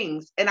many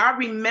things. And I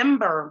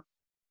remember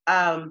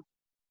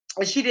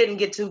she didn't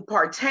get to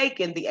partake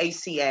in the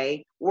ACA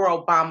or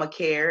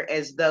Obamacare,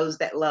 as those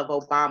that love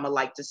Obama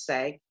like to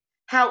say.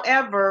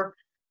 However,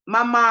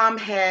 my mom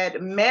had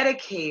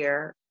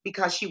Medicare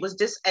because she was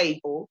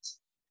disabled,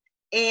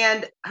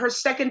 and her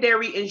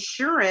secondary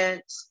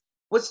insurance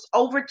was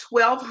over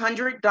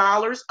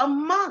 $1,200 a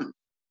month.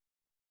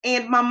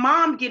 And my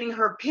mom getting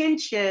her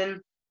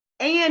pension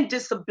and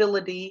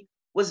disability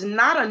was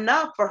not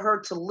enough for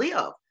her to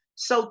live.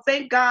 So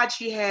thank God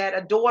she had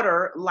a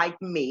daughter like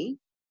me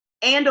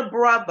and a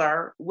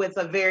brother with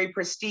a very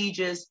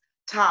prestigious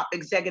top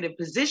executive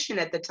position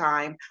at the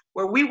time,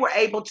 where we were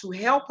able to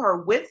help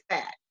her with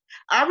that.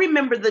 I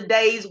remember the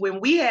days when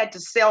we had to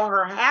sell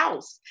her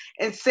house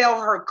and sell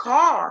her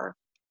car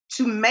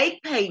to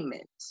make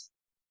payments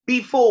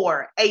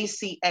before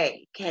ACA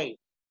came.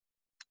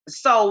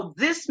 So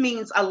this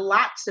means a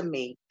lot to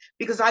me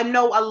because I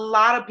know a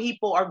lot of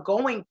people are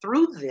going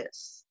through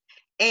this.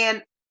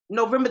 And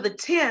November the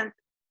 10th,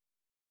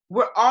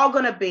 we're all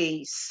going to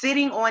be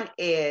sitting on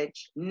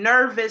edge,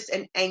 nervous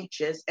and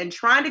anxious, and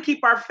trying to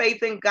keep our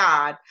faith in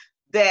God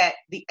that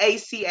the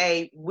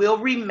ACA will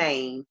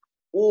remain,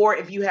 or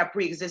if you have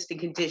pre-existing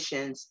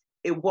conditions,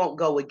 it won't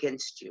go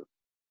against you.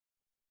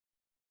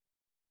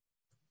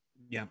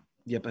 Yeah.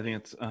 Yep. I think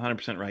it's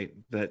 100% right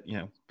that,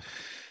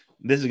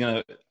 this is going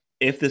to,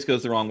 if this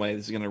goes the wrong way,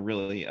 this is going to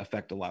really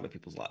affect a lot of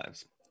people's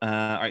lives. All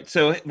right,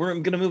 so we're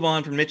going to move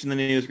on from Mitch in the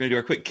News. We're going to do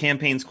our quick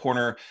campaigns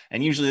corner,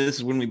 and usually this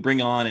is when we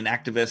bring on an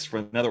activist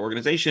from another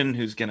organization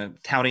who's going to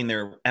touting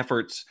their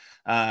efforts.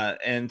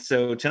 And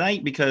so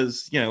tonight,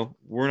 because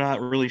we're not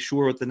really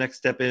sure what the next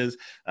step is,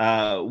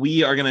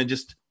 we are going to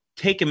just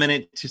take a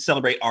minute to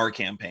celebrate our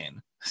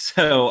campaign.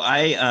 So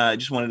I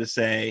just wanted to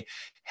say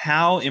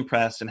how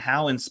impressed and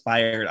how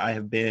inspired I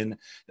have been,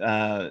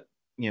 by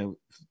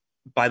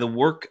the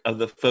work of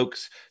the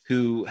folks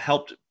who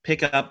helped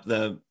pick up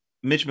the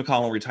Mitch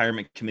McConnell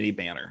Retirement Committee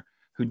banner,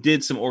 who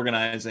did some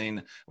organizing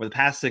over the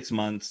past 6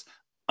 months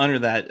under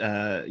that,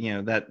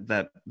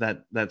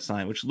 that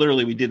sign, which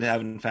literally we did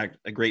have, in fact,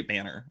 a great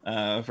banner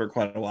for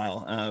quite a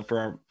while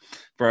for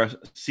our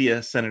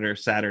CS Senator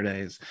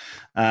Saturdays,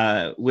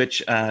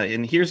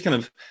 and here's kind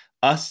of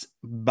us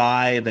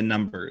by the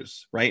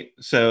numbers, right?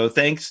 So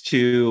thanks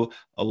to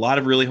a lot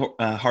of really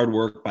hard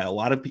work by a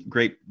lot of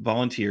great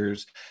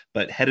volunteers,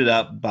 but headed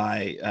up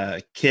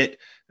by Kit,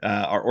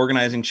 our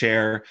organizing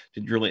chair,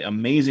 did really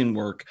amazing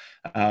work,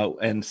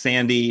 and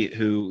Sandy,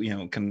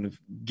 who kind of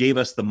gave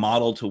us the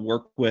model to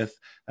work with,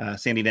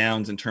 Sandy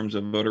Downs, in terms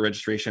of voter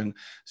registration.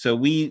 So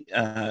we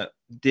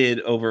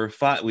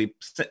we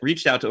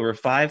reached out to over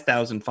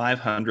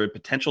 5,500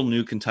 potential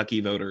new Kentucky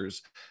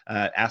voters,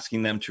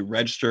 asking them to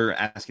register,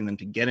 asking them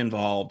to get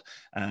involved,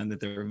 and that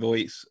their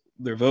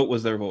vote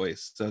was their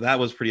voice. So that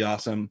was pretty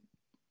awesome.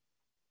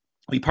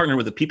 We partnered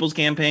with the People's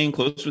Campaign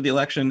close to the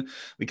election.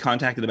 We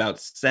contacted about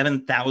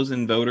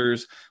 7,000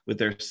 voters with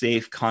their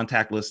safe,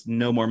 contactless,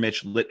 no more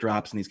Mitch lit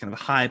drops in these kind of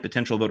high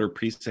potential voter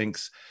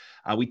precincts.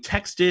 We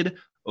texted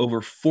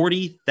over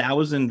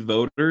 40,000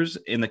 voters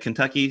in the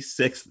Kentucky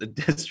 6th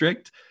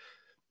District.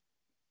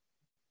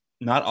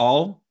 Not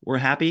all were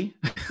happy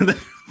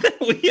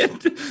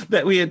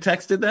that we had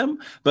texted them,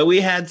 but we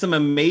had some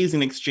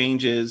amazing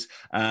exchanges.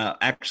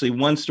 Actually,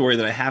 one story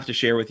that I have to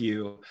share with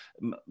you: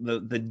 the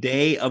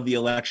day of the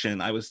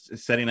election, I was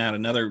sending out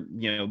another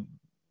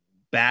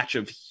batch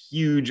of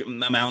huge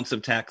amounts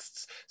of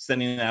texts,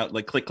 sending out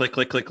like click, click,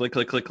 click, click, click,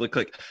 click, click, click,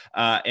 click.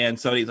 And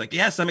somebody's like,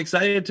 yes, I'm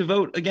excited to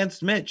vote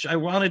against Mitch. I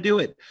want to do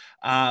it.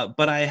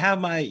 But I have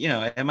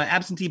my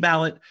absentee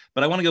ballot,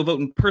 but I want to go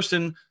vote in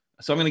person.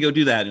 So I'm going to go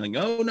do that. And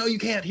like, oh, no, you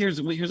can't.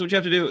 Here's what you have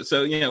to do.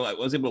 So, I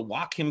was able to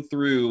walk him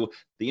through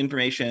the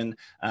information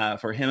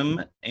for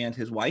him and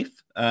his wife.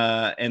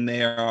 And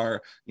they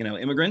are,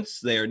 immigrants.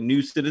 They are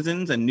new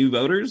citizens and new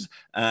voters.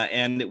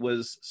 And it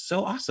was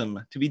so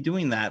awesome to be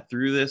doing that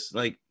through this,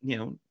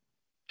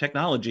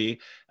 technology.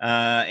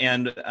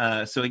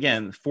 So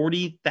again,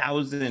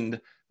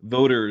 40,000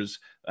 voters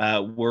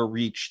were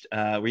reached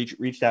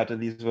out to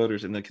these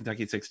voters in the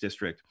Kentucky 6th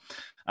District.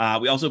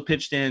 We also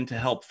pitched in to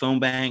help phone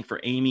bank for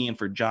Amy and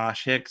for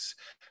Josh Hicks.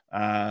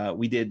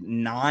 We did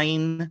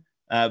 9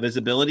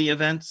 visibility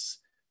events.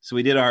 So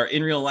we did our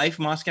In Real Life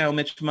Moscow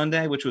Mitch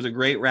Monday, which was a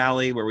great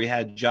rally where we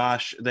had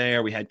Josh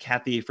there. We had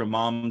Kathy from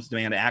Moms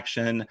Demand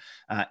Action.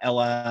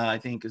 Ella, I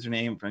think is her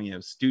name,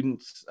 from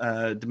Students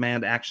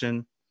Demand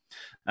Action.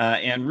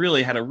 And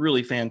really had a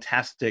really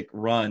fantastic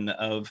run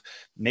of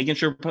making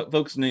sure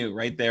folks knew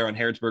right there on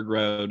Harrodsburg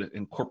Road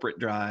and Corporate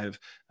Drive,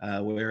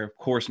 where of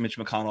course Mitch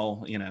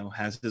McConnell,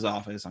 has his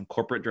office on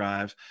Corporate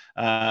Drive,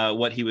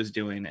 what he was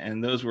doing.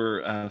 And those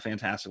were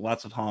fantastic.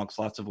 Lots of honks,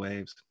 lots of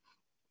waves.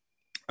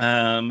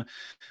 And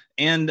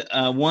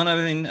one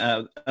other thing,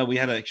 we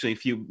had actually a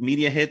few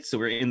media hits. So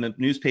we're in the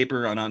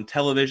newspaper and on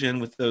television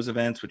with those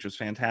events, which was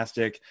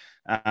fantastic.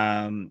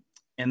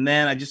 And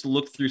then I just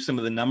looked through some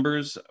of the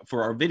numbers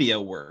for our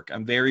video work.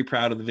 I'm very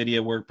proud of the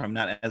video work. I'm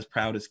not as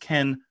proud as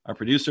Ken, our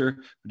producer,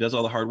 who does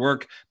all the hard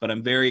work, but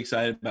I'm very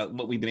excited about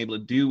what we've been able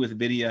to do with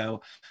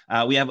video.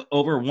 We have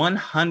over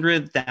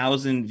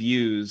 100,000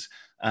 views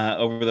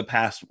over the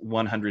past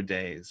 100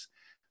 days.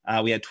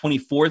 We had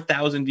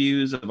 24,000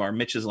 views of our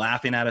Mitch is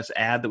Laughing at Us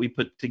ad that we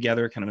put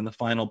together kind of in the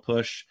final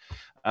push.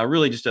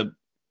 Really just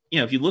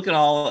if you look at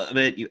all of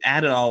it, you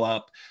add it all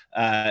up,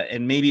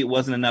 and maybe it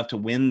wasn't enough to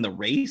win the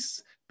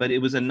race, but it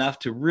was enough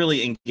to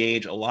really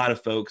engage a lot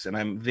of folks. And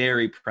I'm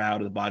very proud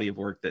of the body of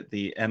work that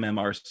the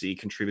MMRC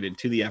contributed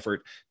to the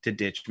effort to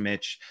ditch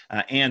Mitch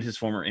and his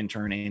former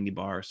intern, Andy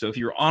Barr. So if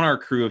you're on our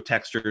crew of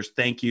texters,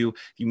 thank you.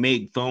 If you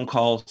made phone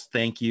calls,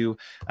 thank you.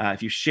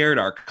 If you shared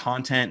our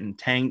content and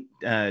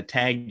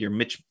tagged your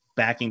Mitch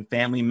backing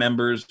family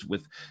members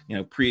with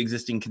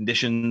pre-existing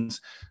conditions,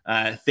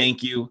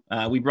 thank you.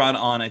 We brought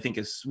on, I think,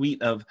 a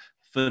suite of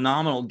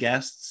phenomenal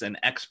guests and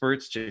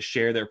experts to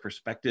share their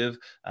perspective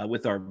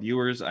with our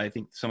viewers. I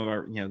think some of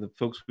our, the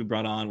folks we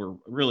brought on were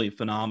really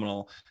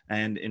phenomenal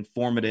and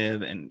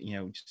informative, and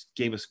just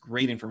gave us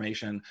great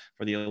information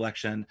for the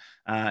election.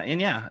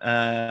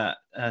 Thanks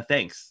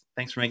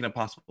for making it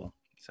possible.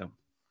 So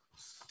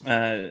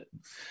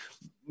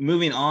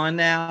moving on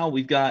now,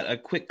 we've got a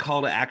quick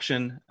call to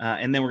action,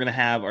 and then we're going to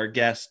have our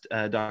guest,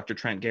 Dr.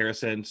 Trent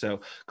Garrison.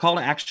 So call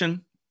to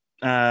action.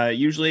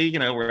 Usually,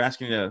 we're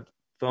asking you to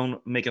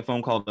make a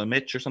phone call to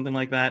Mitch or something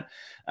like that.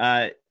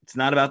 It's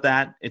not about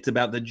that. It's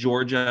about the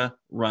Georgia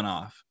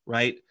runoff,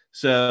 right?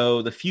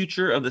 So the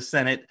future of the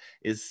Senate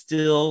is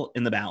still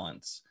in the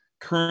balance.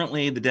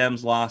 Currently, the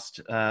Dems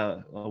lost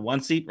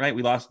one seat, right?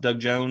 We lost Doug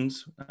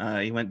Jones.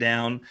 He went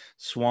down,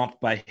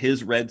 swamped by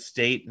his red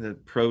state, the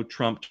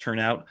pro-Trump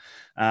turnout.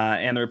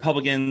 And the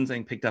Republicans, I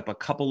think, picked up a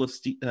couple of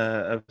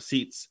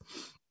seats.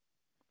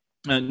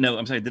 No,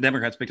 I'm sorry. The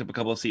Democrats picked up a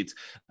couple of seats.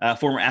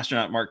 Former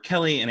astronaut Mark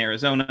Kelly in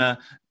Arizona,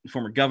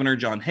 former Governor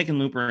John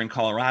Hickenlooper in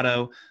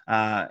Colorado.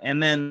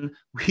 And then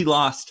we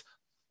lost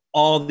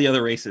all the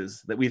other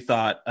races that we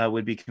thought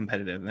would be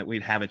competitive, that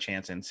we'd have a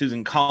chance in.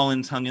 Susan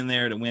Collins hung in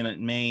there to win at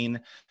Maine.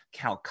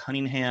 Cal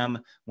Cunningham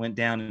went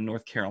down in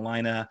North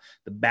Carolina.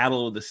 The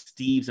Battle of the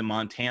Steves in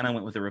Montana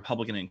went with a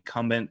Republican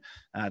incumbent.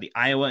 The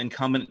Iowa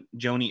incumbent,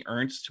 Joni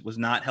Ernst, was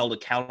not held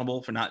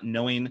accountable for not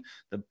knowing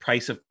the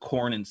price of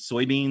corn and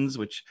soybeans,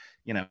 which,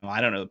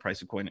 I don't know the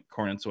price of corn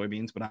and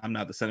soybeans, but I'm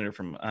not the senator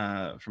from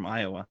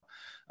Iowa.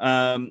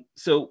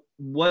 So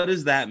what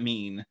does that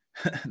mean?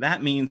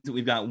 That means that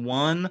we've got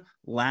one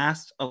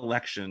last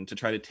election to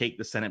try to take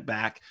the Senate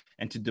back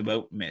and to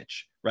demote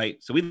Mitch, right?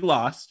 So we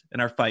lost in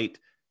our fight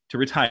to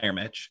retire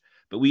Mitch,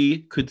 but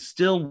we could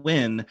still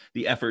win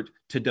the effort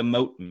to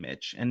demote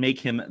Mitch and make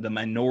him the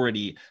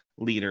minority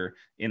leader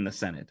in the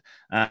Senate.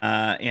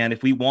 And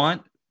if we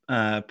want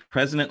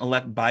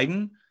President-elect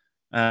Biden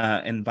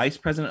and Vice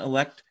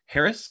President-elect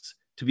Harris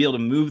to be able to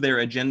move their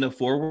agenda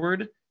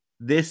forward,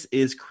 this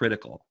is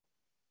critical.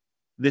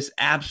 This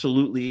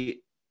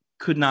absolutely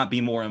could not be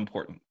more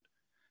important.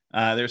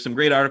 There's some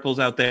great articles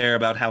out there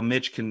about how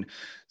Mitch can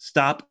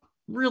stop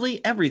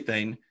really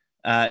everything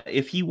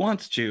if he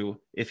wants to,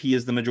 if he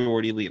is the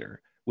majority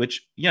leader,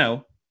 which, we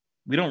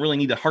don't really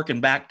need to harken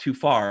back too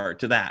far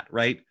to that,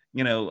 right?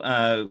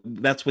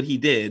 That's what he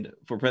did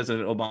for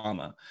President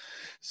Obama.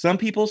 Some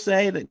people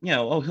say that,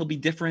 he'll be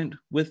different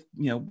with,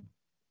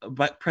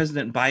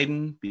 President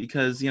Biden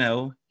because, he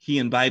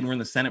and Biden were in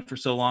the Senate for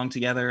so long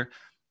together.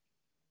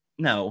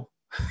 No,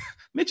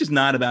 Mitch is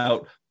not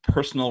about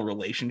personal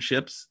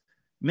relationships.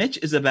 Mitch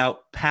is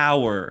about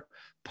power,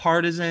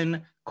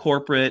 partisan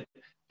corporate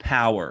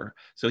power.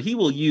 So he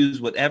will use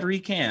whatever he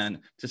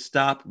can to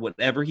stop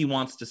whatever he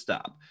wants to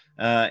stop.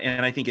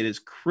 And I think it is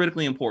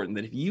critically important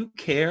that if you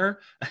care,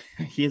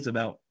 he's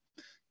about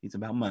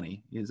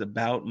money. He is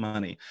about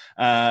money.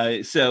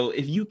 So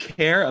if you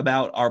care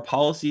about our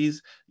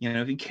policies,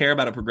 if you care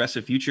about a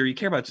progressive future, you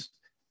care about just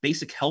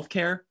basic health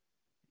care,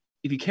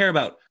 if you care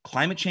about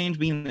climate change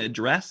being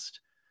addressed,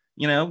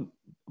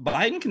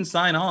 Biden can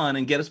sign on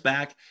and get us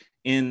back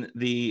in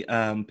the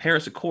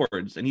Paris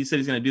Accords. And he said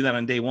he's going to do that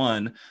on day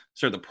one,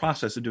 start the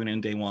process of doing it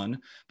on day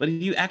one. But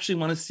if you actually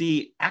want to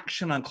see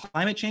action on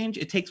climate change,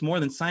 it takes more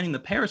than signing the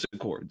Paris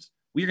Accords.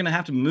 We're going to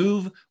have to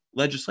move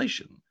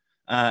legislation.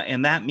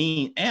 And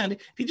if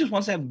he just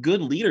wants to have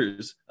good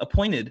leaders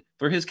appointed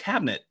for his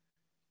cabinet,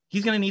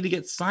 he's going to need to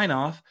get sign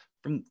off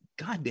from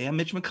goddamn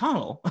Mitch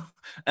McConnell.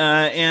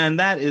 And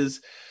that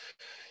is,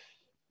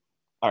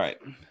 all right.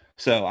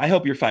 So I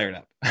hope you're fired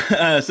up.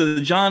 So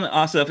Jon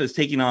Ossoff is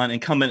taking on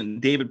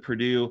incumbent David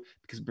Perdue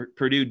because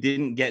Perdue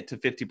didn't get to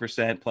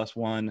 50% plus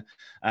one.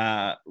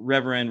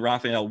 Reverend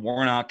Raphael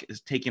Warnock is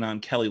taking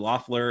on Kelly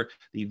Loeffler,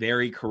 the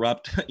very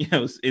corrupt,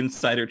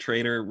 insider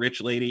trader,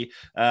 rich lady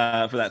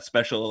for that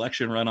special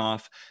election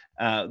runoff.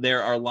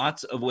 There are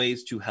lots of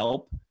ways to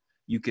help.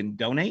 You can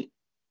donate.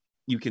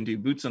 You can do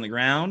boots on the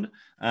ground.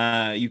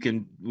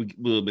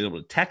 We'll be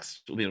able to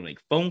text. We'll be able to make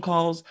phone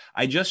calls.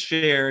 I just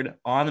shared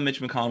on the Mitch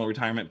McConnell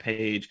retirement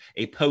page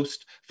a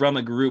post from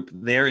a group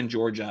there in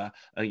Georgia,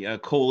 a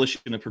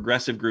coalition of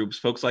progressive groups,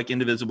 folks like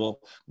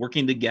Indivisible,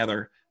 working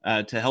together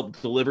to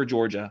help deliver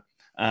Georgia.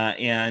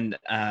 It's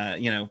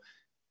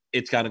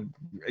got a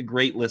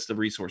great list of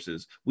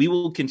resources. We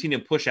will continue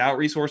to push out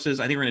resources.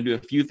 I think we're going to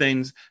do a few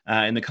things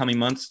in the coming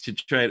months to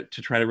try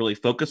to really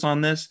focus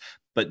on this.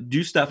 But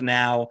do stuff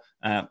now,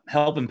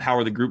 help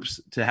empower the groups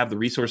to have the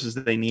resources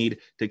that they need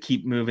to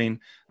keep moving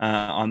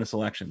on this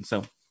election.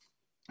 So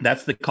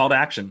that's the call to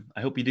action. I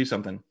hope you do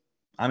something.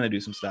 I'm going to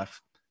do some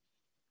stuff.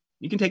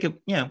 You can take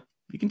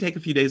a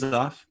few days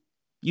off.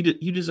 You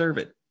deserve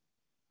it.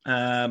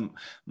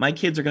 My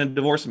kids are going to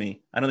divorce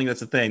me. I don't think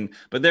that's a thing,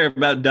 but they're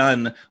about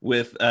done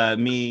with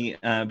me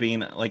being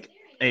like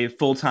a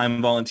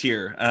full-time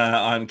volunteer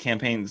on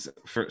campaigns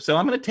so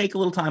I'm going to take a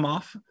little time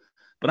off.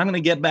 But I'm going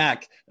to get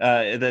back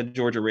the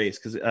Georgia race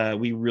because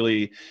we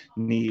really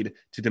need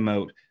to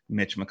demote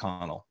Mitch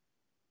McConnell.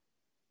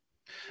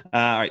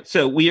 All right,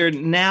 so we are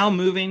now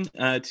moving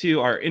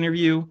to our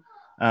interview,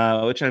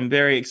 which I'm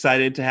very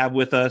excited to have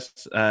with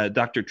us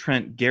Dr.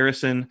 Trent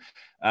Garrison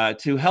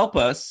to help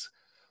us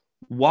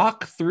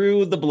walk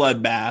through the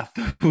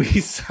bloodbath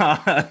we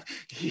saw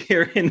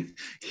here in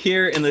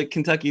the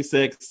Kentucky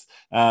 6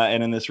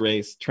 and in this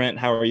race. Trent,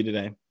 how are you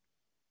today?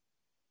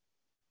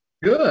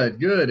 Good.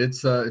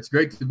 It's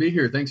great to be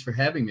here. Thanks for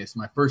having me. It's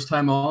my first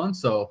time on,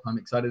 so I'm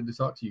excited to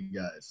talk to you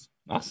guys.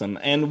 Awesome.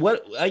 And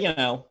what,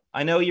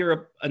 I know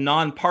you're a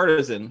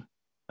nonpartisan,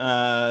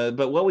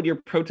 but what would your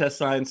protest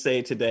sign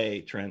say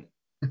today, Trent?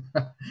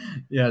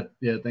 Yeah.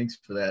 Thanks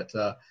for that.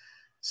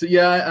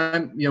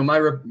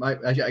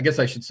 I guess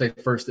I should say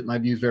first that my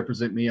views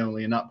represent me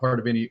only and not part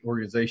of any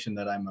organization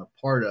that I'm a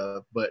part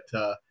of. But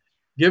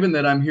given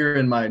that I'm here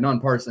in my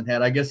nonpartisan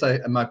hat, I guess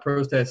my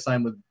protest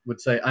sign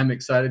would say I'm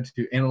excited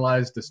to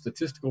analyze the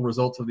statistical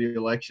results of the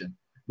election.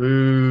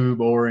 Boo,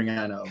 boring,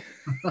 I know.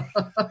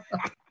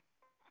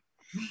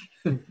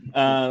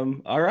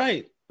 All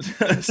right.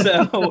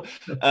 So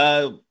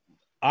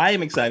I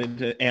am excited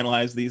to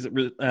analyze these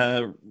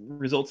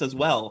results as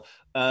well.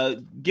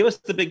 Give us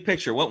the big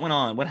picture. What went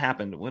on? What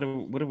happened? What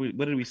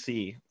did we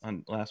see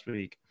on last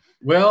week?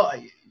 Well,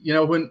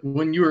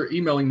 when you were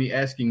emailing me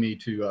asking me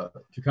to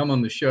come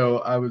on the show,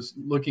 I was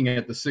looking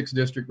at the 6th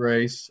district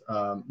race,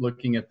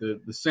 looking at the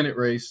Senate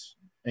race,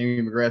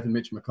 Amy McGrath and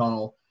Mitch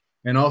McConnell,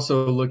 and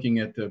also looking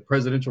at the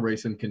presidential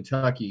race in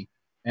Kentucky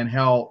and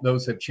how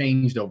those have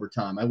changed over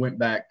time. I went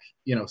back,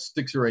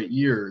 6 or 8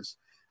 years,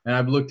 and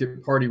I've looked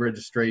at party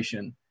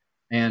registration,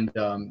 and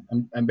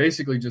I'm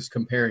basically just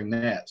comparing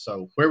that.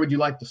 So where would you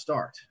like to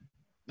start?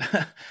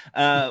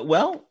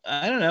 Well,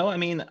 I don't know. I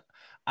mean,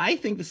 I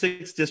think the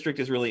 6th district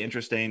is really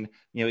interesting.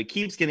 It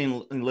keeps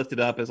getting lifted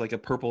up as like a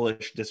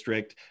purplish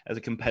district, as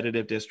a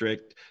competitive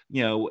district,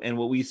 and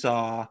what we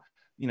saw,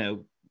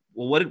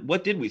 well,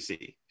 what did we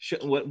see?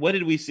 What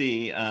did we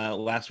see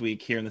last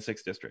week here in the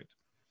 6th district?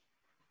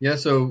 Yeah,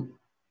 so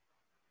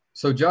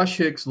Josh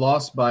Hicks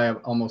lost by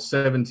almost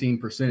 17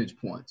 percentage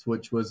points,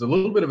 which was a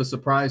little bit of a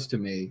surprise to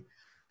me.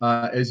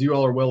 As you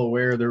all are well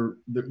aware,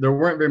 there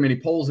weren't very many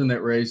polls in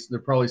that race. There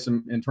are probably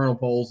some internal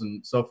polls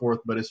and so forth,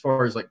 but as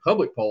far as like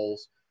public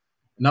polls,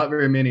 not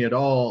very many at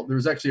all. There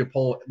was actually a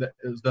poll that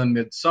was done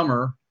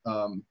midsummer.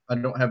 I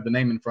don't have the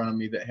name in front of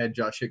me, that had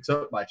Josh Hicks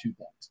up by 2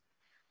 points.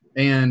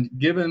 And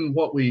given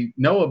what we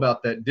know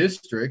about that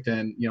district,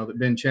 and that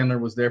Ben Chandler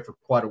was there for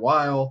quite a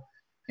while,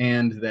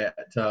 and that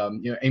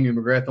Amy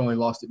McGrath only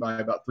lost it by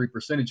about 3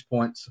 percentage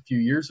points a few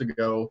years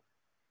ago,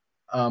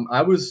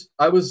 I was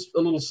a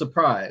little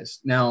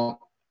surprised now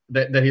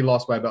that he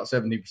lost by about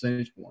 70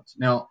 percentage points.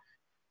 Now,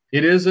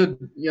 it is a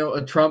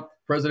Trump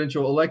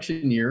presidential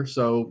election year,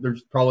 so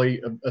there's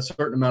probably a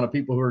certain amount of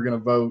people who are going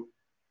to vote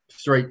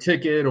straight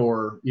ticket,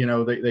 or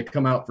they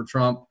come out for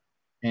Trump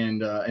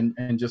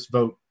and just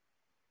vote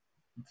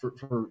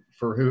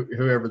for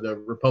whoever the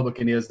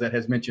Republican is that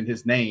has mentioned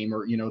his name,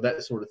 or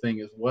that sort of thing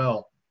as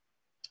well.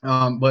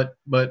 But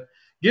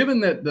given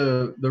that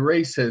the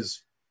race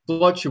has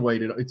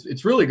fluctuated,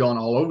 it's really gone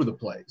all over the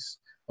place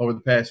over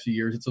the past few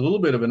years. It's a little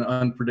bit of an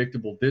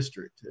unpredictable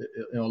district.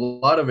 A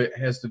lot of it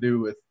has to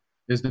do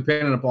is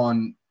dependent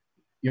upon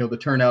the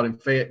turnout in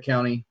Fayette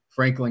County,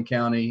 Franklin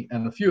County,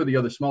 and a few of the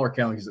other smaller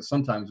counties that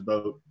sometimes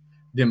vote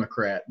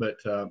Democrat. But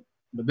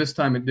this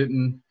time it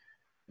didn't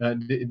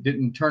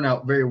turn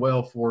out very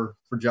well for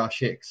Josh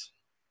Hicks.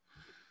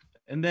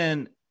 And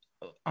then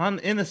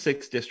in the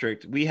 6th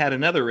district, we had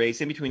another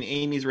race in between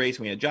Amy's race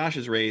and we had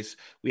Josh's race.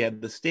 We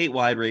had the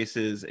statewide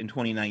races in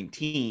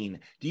 2019.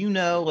 Do you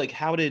know, like,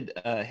 how did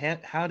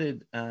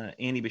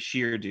Andy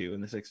Beshear do in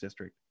the 6th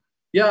district?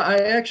 Yeah, I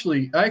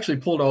actually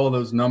pulled all of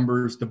those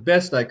numbers the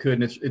best I could,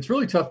 and it's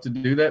really tough to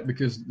do that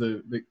because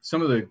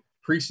some of the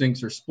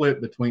precincts are split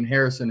between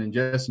Harrison and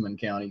Jessamine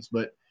counties.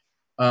 But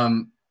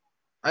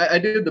I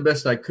did the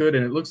best I could,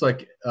 and it looks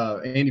like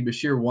Andy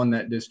Beshear won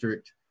that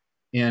district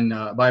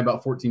by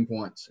about 14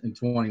 points in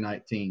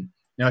 2019.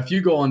 Now, if you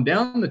go on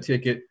down the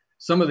ticket,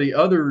 some of the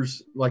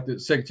others, like the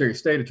Secretary of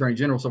State, Attorney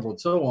General, so forth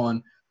and so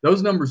on,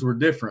 those numbers were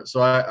different.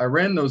 So I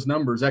ran those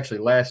numbers actually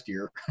last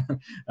year.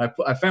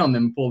 I found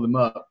them and pulled them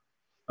up.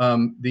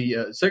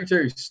 The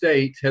Secretary of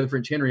State, Heather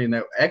French Henry, and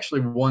that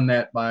actually won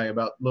that by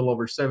about a little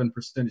over 7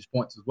 percentage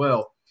points as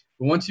well.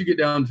 But once you get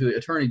down to the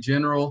Attorney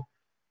General,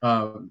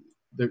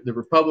 the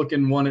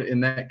Republican won it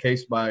in that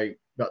case by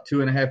about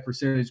 2.5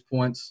 percentage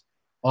points.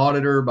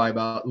 Auditor by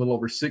about a little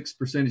over 6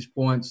 percentage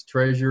points.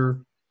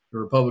 Treasurer, the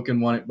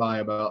Republican won it by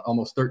about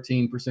almost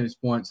 13 percentage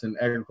points, and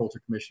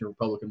Agriculture Commissioner,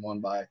 Republican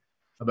won by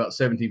about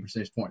 17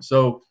 percentage points.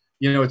 So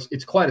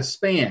it's quite a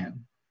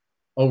span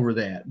over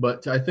that.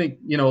 But I think,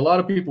 a lot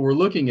of people were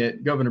looking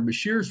at Governor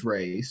Beshear's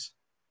race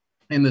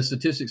and the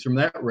statistics from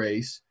that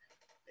race,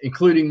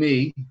 including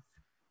me.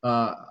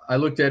 I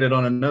looked at it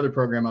on another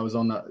program I was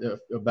on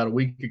about a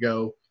week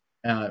ago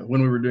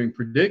when we were doing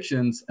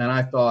predictions, and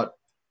I thought,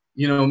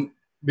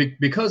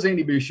 because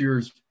Andy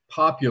Beshear's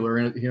popular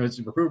and his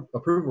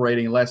approval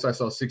rating, last I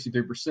saw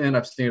 63%,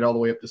 I've seen it all the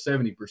way up to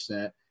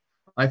 70%.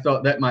 I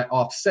thought that might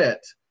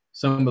offset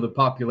some of the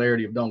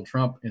popularity of Donald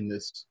Trump in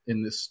this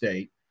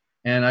state.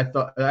 And I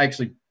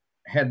actually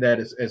had that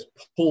as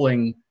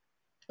pulling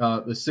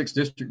the 6th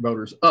district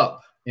voters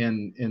up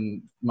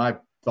in my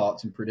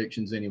thoughts and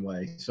predictions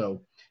anyway. So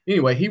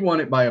anyway, he won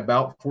it by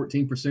about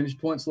 14 percentage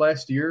points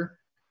last year,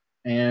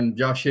 and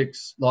Josh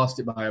Hicks lost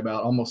it by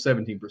about almost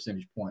 17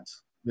 percentage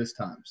points this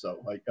time. So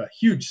like a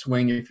huge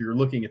swing if you're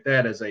looking at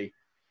that as a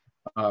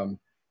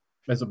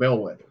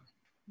bellwether.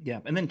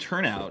 Yeah. And then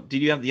turnout. Do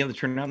you have the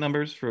turnout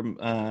numbers from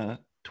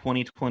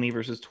 2020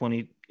 versus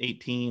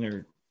 2018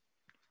 or?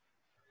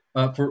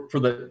 For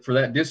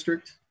that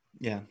district?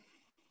 Yeah.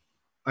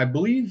 I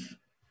believe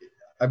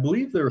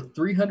there are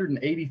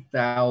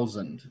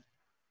 380,000,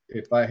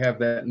 if I have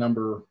that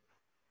number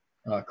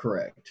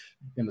correct,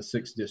 in the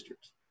 6th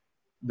district.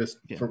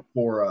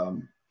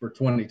 for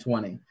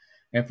 2020.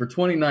 And for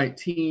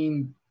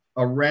 2019,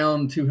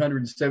 around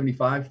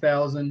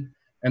 275,000.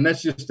 And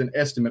that's just an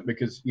estimate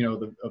because,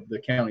 of the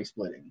county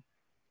splitting.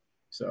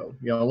 So,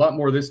 a lot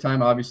more this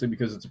time, obviously,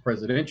 because it's a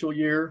presidential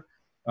year.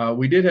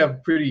 We did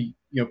have pretty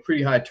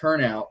high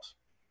turnout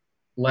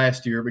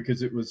last year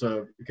because it was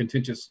a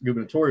contentious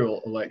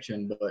gubernatorial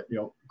election, but,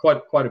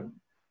 quite a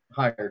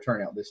higher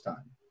turnout this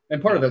time.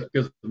 And part of that's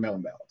because of the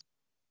mail-in ballots.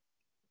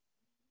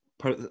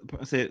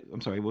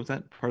 I'm sorry, what was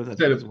that? Part of that?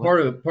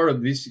 Part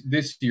of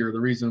this year, the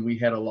reason we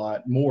had a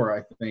lot more,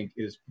 I think,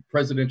 is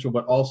presidential,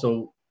 but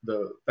also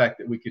the fact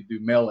that we could do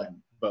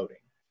mail-in voting.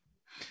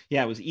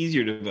 Yeah, it was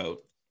easier to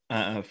vote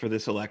for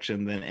this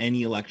election than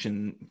any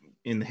election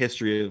in the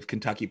history of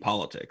Kentucky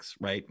politics,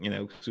 right?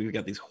 So we've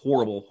got these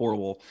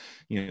horrible,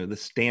 the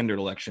standard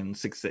election,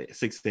 6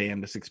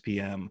 a.m. to 6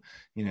 p.m.,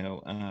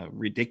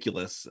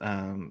 ridiculous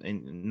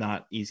and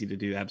not easy to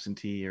do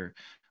absentee or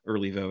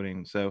early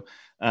voting. So,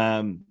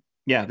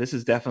 yeah, this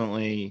is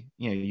definitely,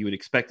 you would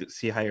expect to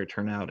see higher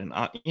turnout. And,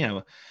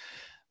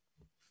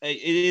 it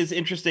is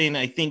interesting.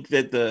 I think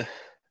that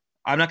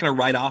I'm not going to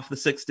write off the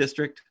 6th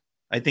district.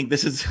 I think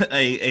this is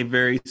a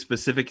very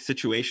specific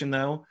situation,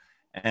 though.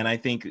 And I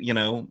think,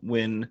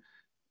 when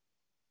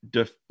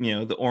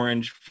the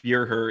orange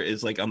Führer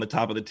is like on the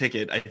top of the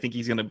ticket, I think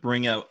he's going to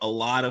bring out a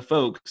lot of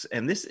folks.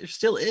 And this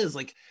still is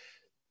like,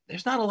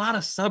 there's not a lot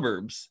of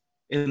suburbs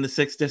in the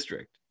 6th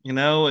district.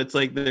 It's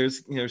like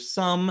there's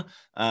some,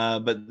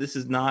 but this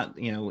is not,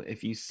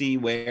 if you see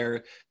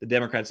where the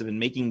Democrats have been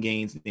making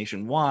gains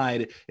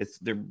nationwide,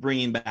 they're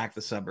bringing back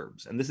the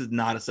suburbs, and this is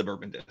not a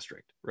suburban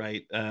district,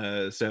 right?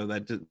 So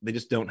that they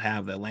just don't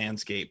have the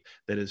landscape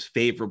that is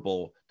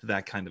favorable to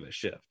that kind of a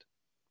shift.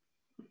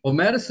 Well,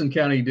 Madison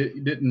County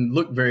didn't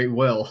look very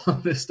well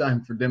this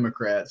time for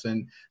Democrats,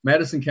 and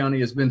Madison County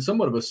has been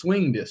somewhat of a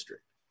swing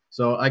district.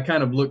 So I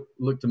kind of look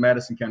to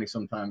Madison County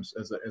sometimes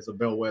as a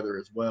bellwether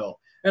as well.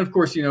 And of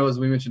course, as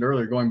we mentioned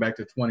earlier, going back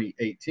to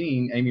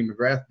 2018, Amy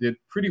McGrath did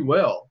pretty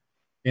well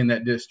in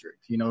that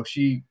district.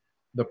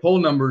 The poll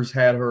numbers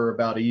had her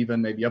about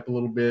even, maybe up a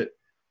little bit,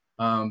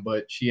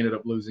 but she ended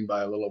up losing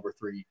by a little over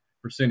 3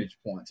 percentage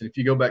points. And if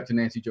you go back to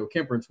Nancy Jo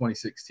Kemper in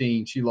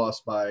 2016, she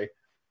lost by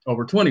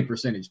over 20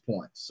 percentage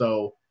points.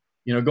 So,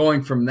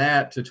 going from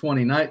that to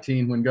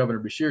 2019, when Governor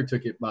Beshear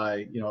took it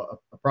by,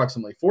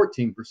 approximately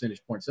 14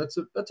 percentage points, that's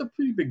a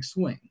pretty big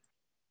swing.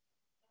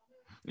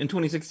 In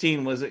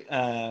 2016 was,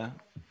 so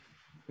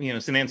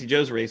Nancy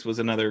Jo's race was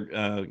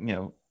another,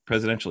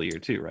 presidential year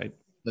too, right?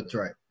 That's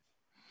right.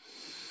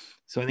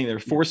 So I think there are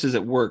forces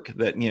at work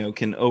that,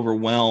 can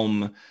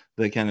overwhelm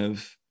the kind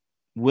of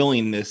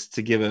willingness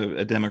to give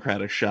a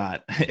Democrat a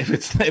shot if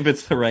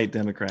it's the right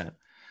Democrat.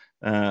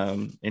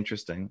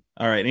 Interesting.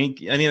 All right.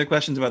 Any other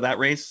questions about that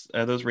race,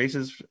 those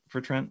races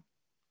for Trent?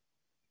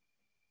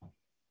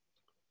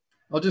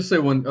 I'll just say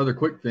one other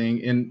quick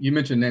thing. And you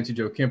mentioned Nancy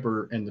Jo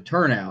Kemper and the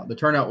turnout. The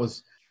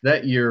turnout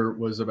that year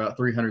was about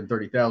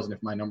 330,000,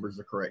 if my numbers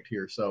are correct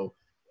here. So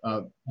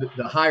the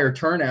higher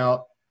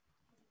turnout,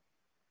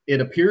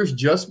 it appears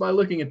just by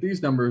looking at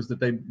these numbers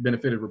that they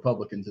benefited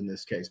Republicans in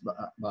this case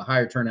by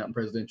higher turnout in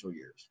presidential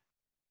years.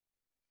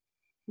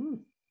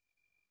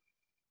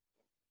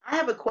 I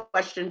have a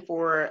question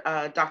for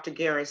Dr.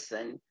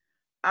 Garrison.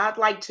 I'd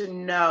like to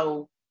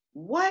know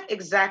what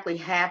exactly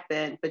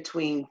happened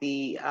between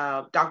the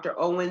Dr.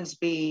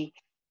 Owensby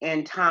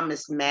and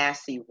Thomas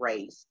Massie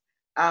race.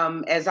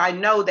 As I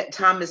know that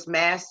Thomas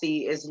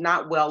Massie is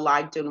not well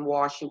liked in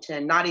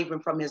Washington, not even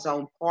from his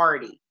own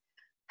party.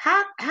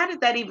 How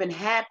did that even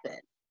happen?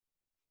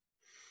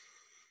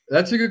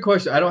 That's a good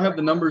question. I don't have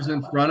the numbers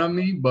in front of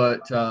me,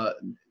 but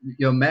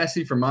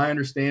Massie, from my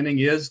understanding,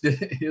 is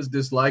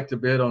disliked a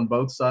bit on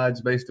both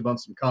sides based upon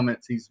some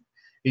comments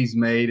he's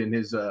made and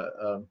his.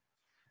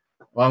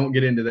 Well, I won't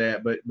get into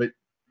that,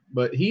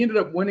 but he ended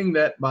up winning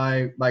that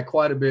by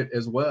quite a bit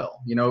as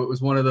well. It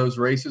was one of those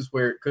races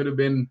where it could have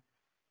been.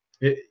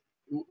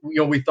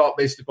 We thought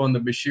based upon the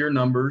Beshear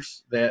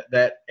numbers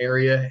that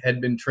area had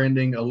been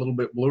trending a little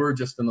bit bluer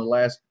just in the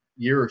last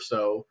year or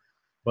so,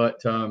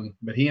 but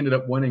he ended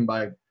up winning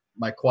by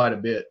quite a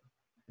bit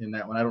in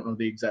that one. I don't know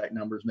the exact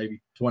numbers, maybe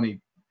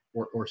 20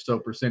 or so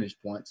percentage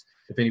points.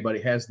 If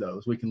anybody has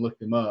those, we can look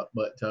them up.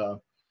 But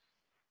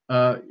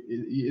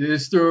it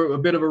is through a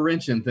bit of a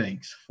wrench in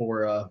things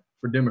for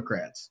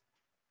Democrats.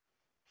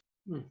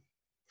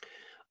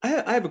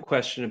 I have a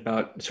question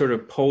about sort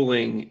of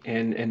polling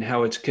and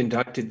how it's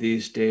conducted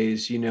these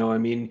days. We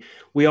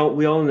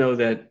all know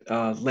that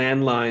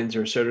landlines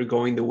are sort of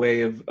going the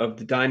way of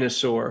the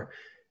dinosaur,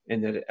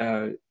 and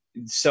that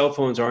cell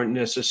phones aren't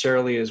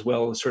necessarily as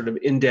well sort of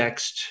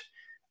indexed,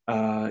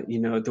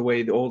 the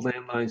way the old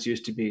landlines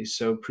used to be.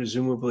 So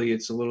presumably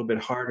it's a little bit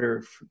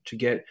harder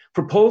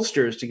for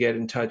pollsters to get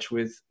in touch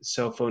with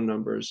cell phone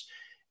numbers.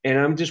 And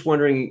I'm just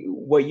wondering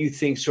what you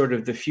think sort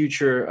of the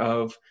future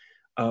of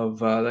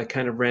that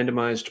kind of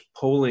randomized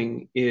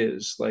polling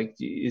is. Like,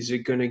 is it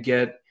going to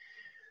get,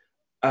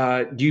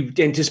 do you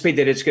anticipate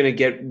that it's going to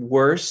get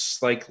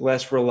worse, like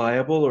less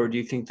reliable, or do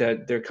you think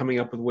that they're coming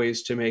up with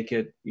ways to make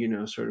it,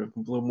 sort of a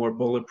little more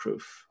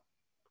bulletproof?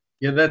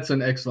 Yeah, that's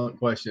an excellent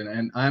question,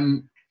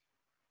 and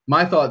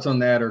my thoughts on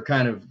that are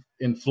kind of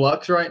in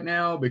flux right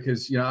now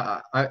because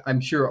I'm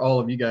sure all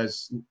of you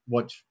guys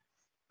watch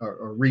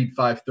or read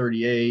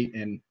 538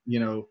 and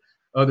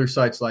other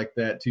sites like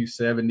that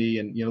 270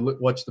 and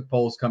watch the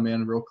polls come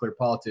in. Real Clear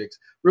Politics.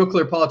 Real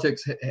Clear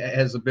Politics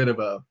has a bit of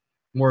a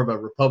more of a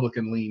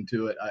Republican lean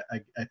to it.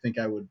 I think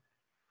I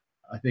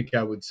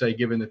would say,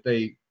 given that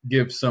they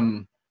give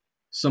some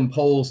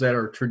polls that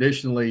are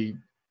traditionally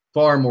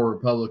far more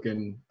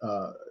Republican,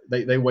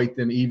 they weight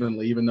them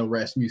evenly, even though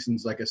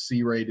Rasmussen's like a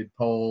C-rated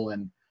poll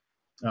and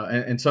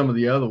some of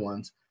the other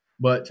ones.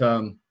 But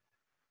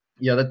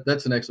yeah,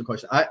 that's an excellent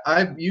question.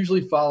 I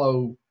usually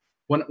follow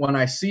when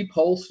I see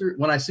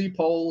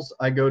polls,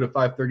 I go to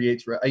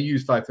 538's. I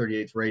use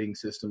 538's rating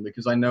system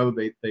because I know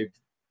they've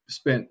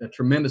spent a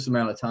tremendous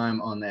amount of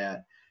time on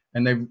that,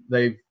 and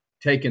they've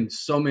taken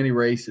so many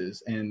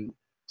races and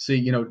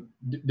see,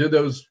 do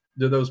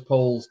those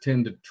polls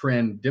tend to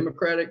trend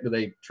Democratic? Do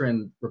they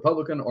trend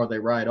Republican? Or are they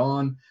right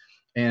on?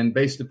 And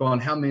based upon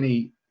how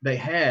many they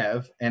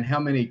have and how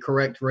many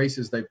correct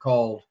races they've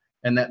called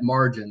and that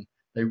margin,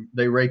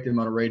 they rate them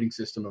on a rating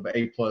system of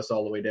A+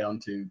 all the way down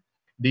to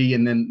D,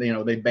 and then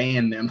they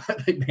ban them.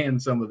 They ban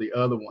some of the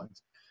other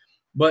ones.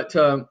 But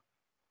a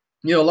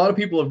lot of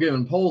people have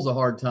given polls a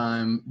hard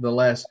time the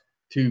last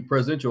two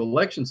presidential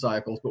election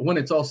cycles. But when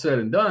it's all said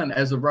and done,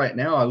 as of right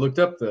now, I looked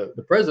up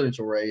the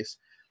presidential race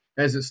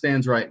as it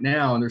stands right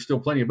now, and there's still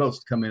plenty of votes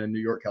to come in New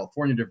York,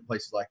 California, different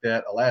places like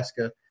that,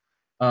 Alaska.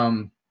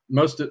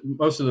 Most of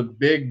the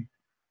big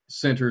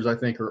centers, I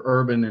think, are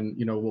urban, and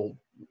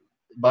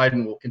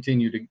Biden will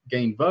continue to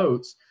gain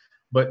votes,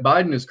 but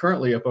Biden is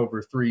currently up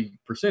over 3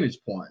 percentage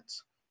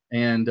points,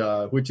 and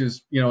which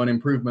is an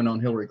improvement on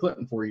Hillary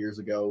Clinton 4 years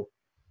ago.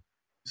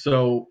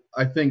 So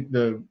I think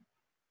the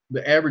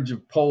average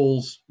of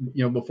polls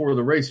before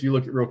the race, if you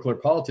look at Real Clear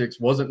Politics,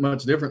 wasn't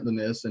much different than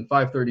this, and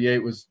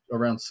 538 was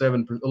around a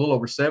little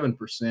over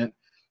 7%.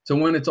 So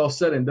when it's all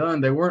said and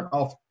done, they weren't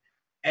off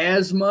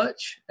as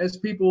much as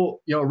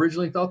people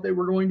originally thought they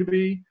were going to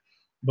be,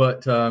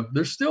 but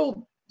there's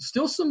still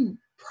some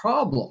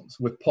problems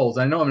with polls.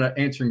 I know I'm not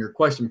answering your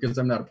question because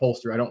I'm not a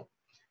pollster.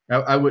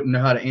 I wouldn't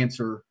know how to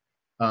answer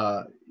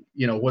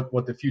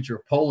what the future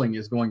of polling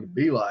is going to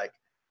be like,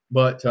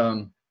 but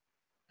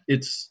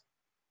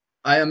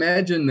I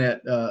imagine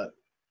that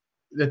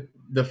that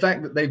the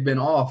fact that they've been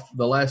off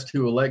the last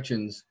two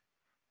elections,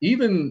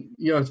 even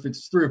if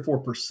it's 3 or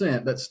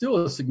 4%, that's still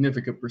a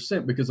significant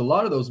percent, because a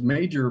lot of those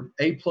major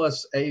A+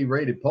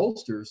 rated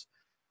pollsters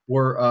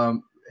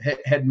were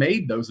had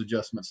made those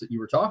adjustments that you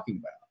were talking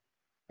about,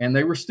 and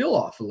they were still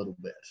off a little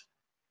bit.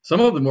 Some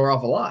of them were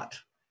off a lot.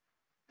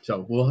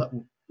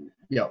 So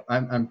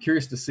I'm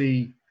curious to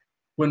see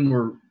when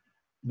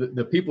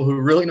the people who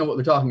really know what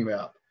they're talking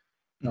about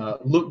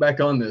look back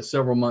on this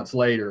several months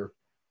later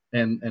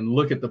and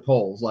look at the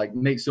polls. Like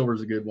Nate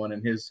Silver's a good one,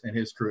 and his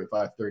crew at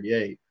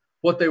 538.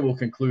 What they will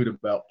conclude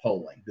about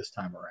polling this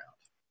time around.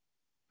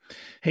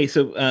 Hey,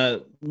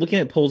 so looking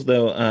at polls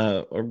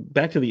though, or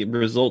back to the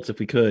results if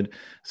we could.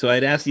 So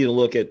I'd ask you to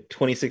look at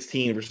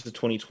 2016 versus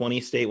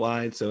 2020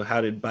 statewide. So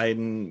how did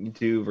Biden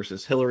do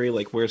versus Hillary?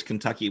 Like, where's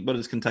Kentucky? What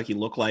does Kentucky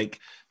look like,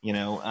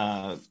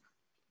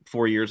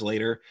 4 years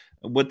later?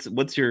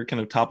 What's your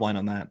kind of top line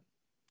on that?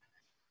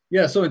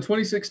 Yeah, so in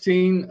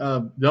 2016,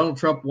 Donald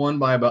Trump won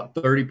by about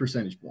 30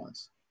 percentage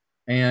points,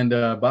 and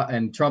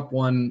Trump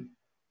won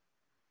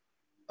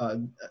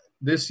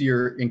this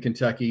year in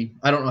Kentucky.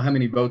 I don't know how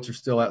many votes are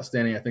still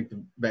outstanding. I think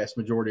the vast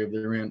majority of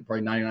them are in,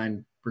 probably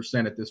 99%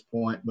 at this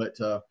point. But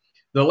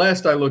the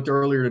last I looked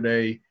earlier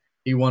today,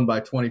 he won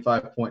by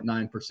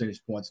 25.9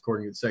 percentage points,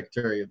 according to the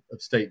Secretary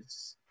of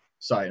State's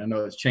site. I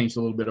know it's changed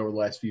a little bit over the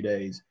last few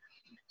days.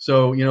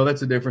 So,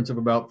 that's a difference of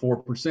about 4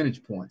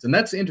 percentage points. And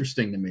that's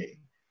interesting to me.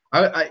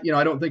 I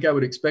don't think I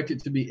would expect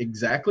it to be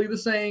exactly the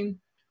same,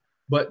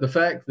 but the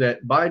fact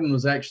that Biden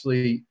was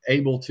actually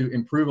able to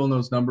improve on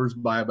those numbers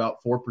by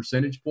about 4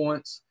 percentage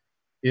points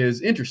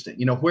is interesting.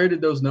 Where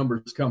did those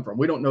numbers come from?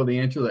 We don't know the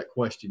answer to that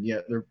question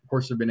yet. Of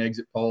course, there have been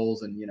exit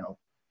polls, and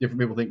different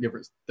people think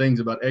different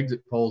things about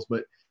exit polls.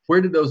 But where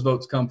did those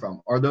votes come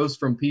from? Are those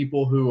from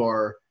people who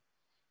are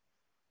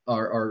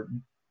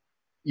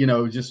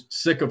just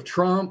sick of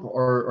Trump,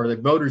 or are they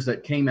voters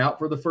that came out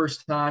for the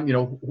first time?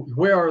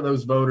 Where are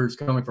those voters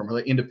coming from? Are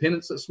they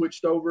independents that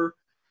switched over?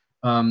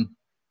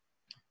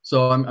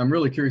 So I'm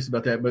really curious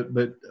about that. But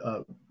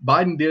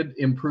Biden did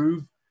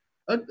improve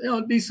a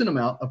decent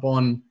amount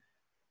upon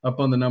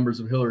the numbers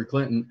of Hillary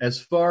Clinton. As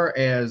far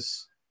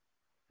as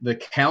the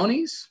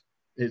counties,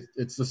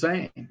 it's the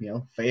same.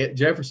 Fayette,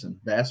 Jefferson,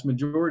 vast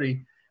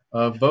majority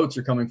of votes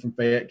are coming from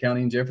Fayette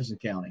County and Jefferson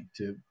County.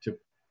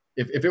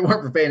 If it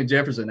weren't for Fayette and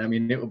Jefferson, I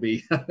mean, it would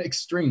be an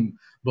extreme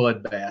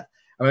bloodbath.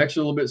 I'm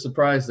actually a little bit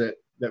surprised that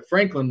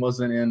Franklin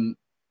wasn't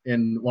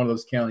in one of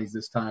those counties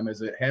this time,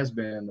 as it has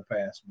been in the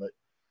past. But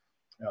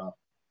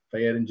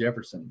Fayette and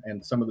Jefferson,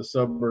 and some of the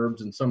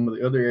suburbs and some of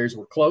the other areas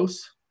were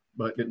close,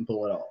 but didn't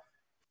pull it off.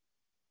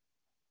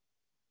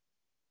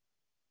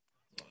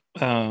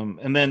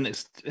 And then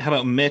how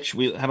about Mitch?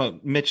 How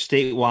about Mitch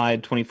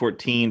statewide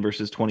 2014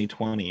 versus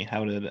 2020?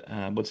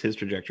 What's his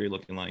trajectory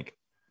looking like?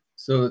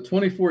 So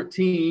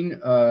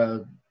 2014,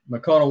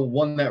 McConnell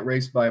won that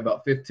race by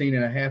about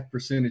 15.5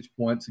 percentage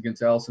points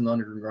against Allison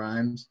Lundgren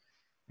Grimes.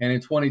 And in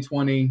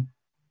 2020,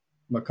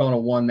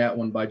 McConnell won that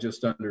one by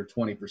just under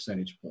 20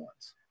 percentage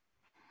points.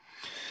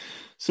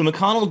 So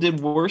McConnell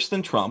did worse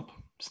than Trump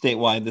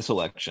statewide this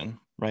election,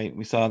 right?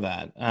 We saw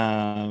that.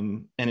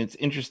 And it's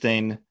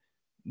interesting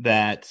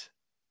that,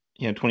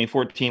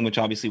 2014, which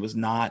obviously was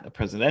not a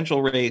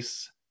presidential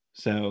race.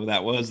 So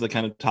that was the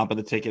kind of top of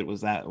the ticket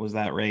was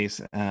that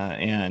race.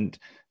 I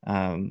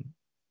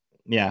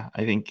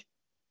think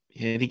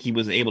he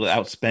was able to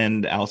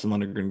outspend Allison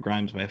Lundgren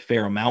Grimes by a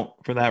fair amount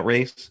for that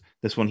race.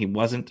 This one he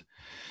wasn't.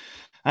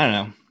 I don't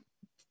know.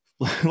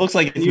 Looks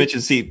like it's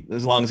Mitch's seat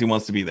as long as he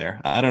wants to be there.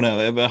 I don't know.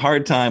 I have a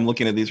hard time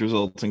looking at these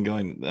results and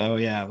going, "Oh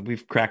yeah,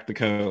 we've cracked the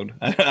code."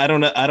 I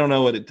don't know. I don't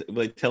know what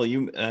it tell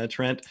you,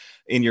 Trent,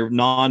 in your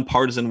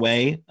non-partisan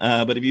way.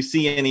 But if you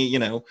see any,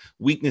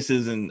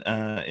 weaknesses in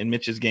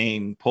Mitch's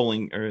game,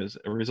 polling or his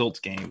results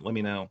game, let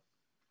me know.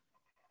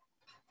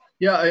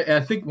 Yeah, I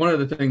think one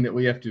other thing that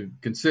we have to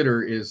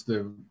consider is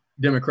the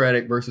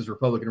Democratic versus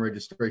Republican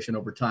registration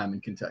over time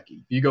in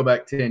Kentucky. If you go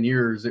back 10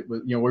 years, it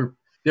was,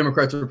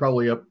 Democrats are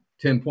probably up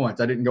 10 points.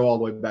 I didn't go all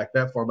the way back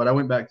that far, but I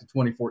went back to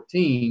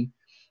 2014,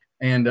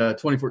 and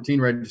 2014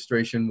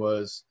 registration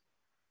was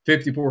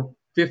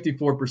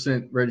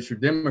 54%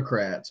 registered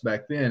Democrats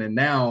back then. And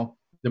now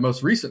the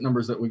most recent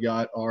numbers that we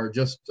got are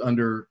just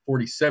under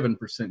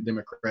 47%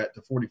 Democrat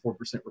to 44%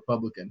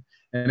 Republican.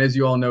 And as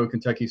you all know,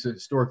 Kentucky's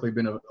historically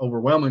been an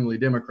overwhelmingly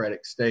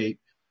Democratic state,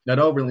 not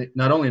only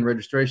in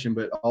registration,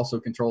 but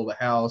also control of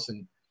the House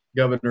and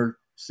governor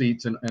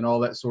seats and all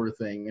that sort of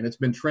thing. And it's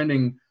been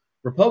trending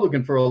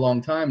Republican for a long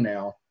time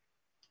now.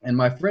 And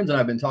my friends and I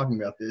have been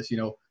talking about this,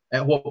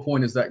 at what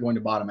point is that going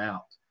to bottom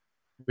out?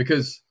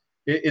 Because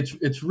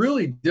it's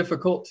really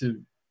difficult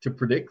to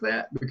predict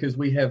that, because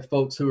we have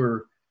folks who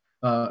are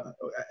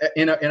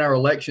in our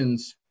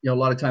elections, a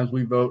lot of times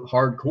we vote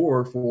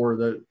hardcore for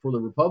the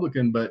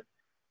Republican, but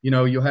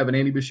you'll have an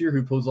Andy Beshear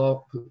who pulls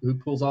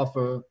off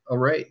a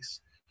race,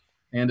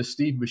 and a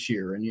Steve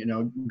Beshear,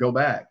 and go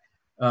back.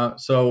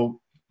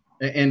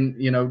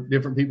 And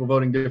different people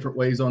voting different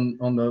ways on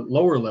the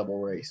lower level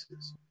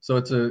races. So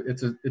it's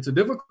a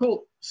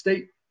difficult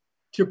state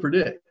to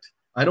predict.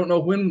 I don't know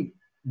when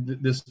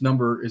this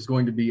number is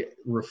going to be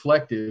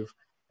reflective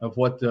of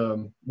what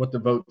the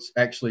votes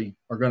actually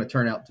are going to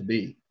turn out to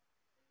be.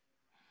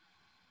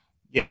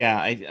 Yeah,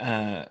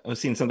 I was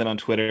seeing something on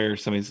Twitter.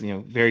 Somebody's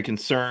very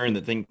concerned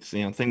that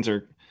things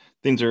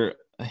are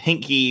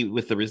hinky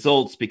with the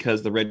results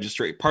because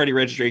the party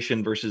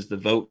registration versus the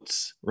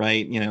votes,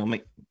 right?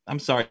 I'm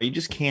sorry, you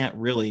just can't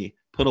really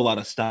put a lot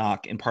of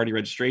stock in party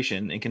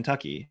registration in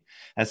Kentucky.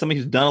 As somebody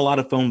who's done a lot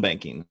of phone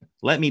banking,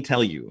 let me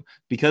tell you,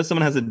 because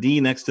someone has a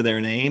D next to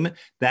their name,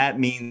 that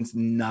means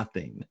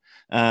nothing.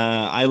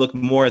 I look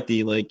more at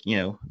the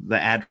the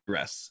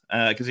address,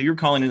 because if you're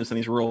calling into some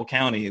of these rural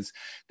counties,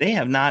 they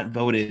have not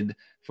voted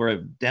for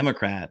a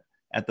Democrat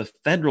at the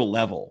federal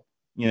level,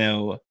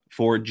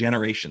 for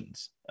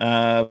generations.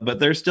 But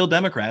they're still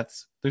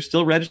Democrats. They're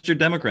still registered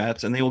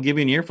Democrats, and they will give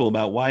you an earful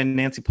about why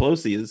Nancy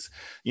Pelosi is,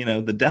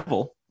 the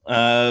devil.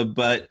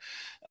 But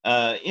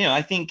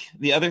I think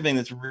the other thing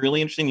that's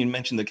really interesting, you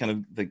mentioned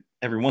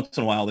every once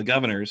in a while, the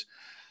governors.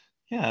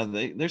 Yeah,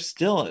 there's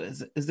still,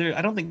 is there,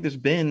 I don't think there's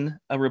been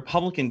a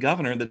Republican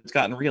governor that's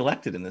gotten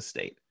reelected in this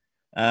state.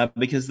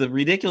 Because the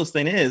ridiculous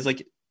thing is,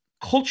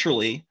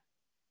 culturally,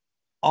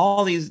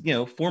 all these,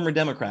 former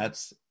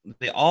Democrats,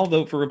 they all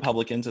vote for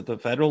Republicans at the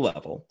federal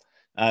level.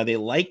 They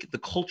like the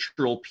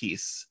cultural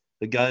piece,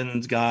 the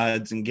guns,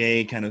 gods, and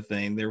gay kind of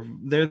thing.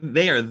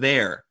 They are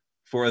there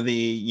for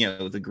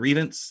the the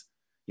grievance.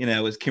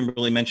 As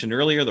Kimberly mentioned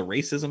earlier, the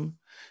racism.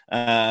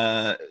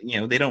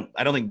 They don't.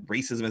 I don't think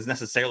racism is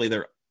necessarily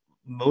their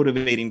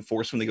motivating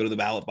force when they go to the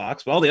ballot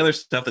box, but all the other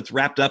stuff that's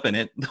wrapped up in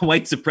it, the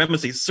white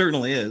supremacy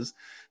certainly is.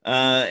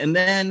 And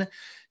then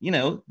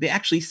they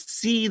actually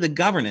see the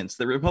governance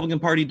the Republican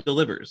Party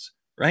delivers.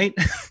 Right.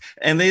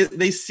 And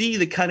they see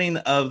the cutting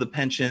of the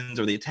pensions,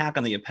 or the attack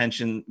on the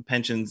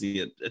pensions,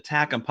 the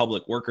attack on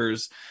public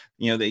workers.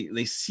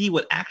 They see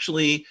what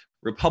actually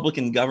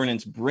Republican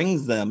governance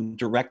brings them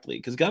directly,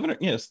 because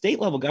state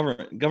level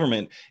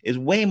government is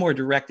way more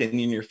direct and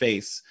in your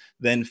face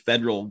than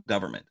federal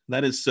government.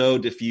 That is so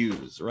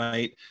diffuse.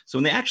 Right. So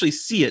when they actually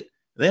see it,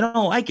 they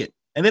don't like it.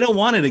 And they don't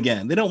want it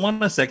again. They don't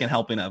want a second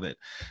helping of it.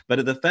 But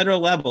at the federal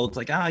level, it's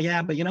like,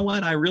 yeah, but you know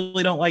what? I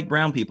really don't like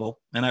brown people.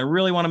 And I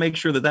really want to make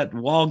sure that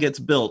wall gets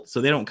built so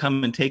they don't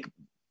come and take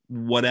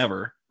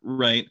whatever.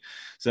 Right.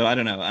 So I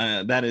don't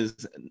know. That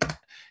is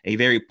a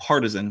very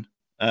partisan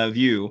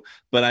view.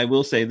 But I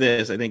will say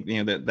this. I think,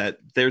 that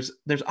there's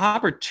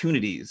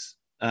opportunities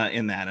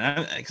in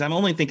that. Because I'm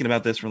only thinking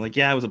about this from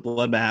it was a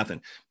bloodbath.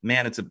 And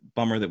man, it's a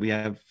bummer that we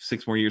have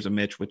 6 more years of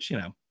Mitch, which,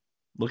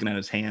 looking at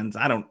his hands.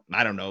 I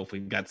don't know if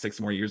we've got 6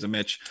 more years of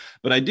Mitch,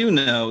 but I do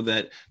know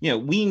that,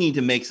 we need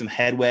to make some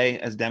headway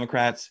as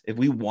Democrats if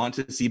we want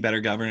to see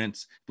better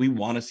governance, if we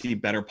want to see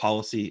better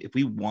policy, if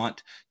we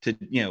want to,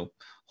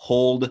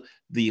 hold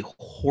the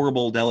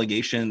horrible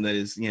delegation that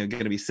is, going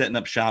to be setting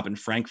up shop in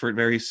Frankfurt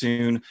very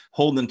soon,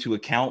 hold them to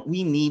account.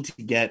 We need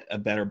to get a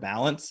better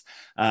balance.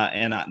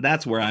 And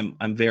that's where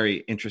I'm very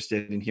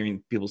interested in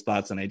hearing people's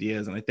thoughts and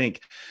ideas. And I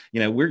think,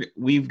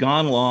 we've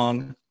gone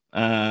long.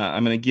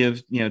 I'm going to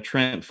give,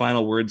 Trent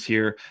final words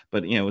here,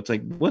 but, it's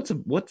like,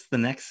 what's the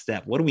next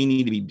step? What do we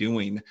need to be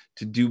doing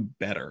to do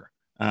better?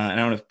 And I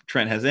don't know if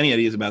Trent has any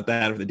ideas about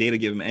that, or if the data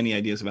give him any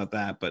ideas about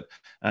that, but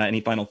any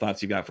final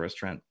thoughts you got for us,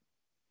 Trent?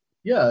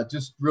 Yeah,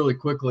 just really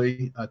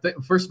quickly.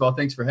 First of all,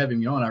 thanks for having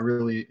me on. I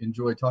really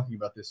enjoy talking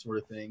about this sort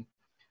of thing.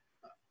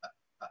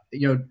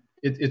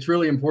 It's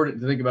really important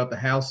to think about the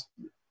House,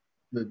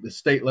 the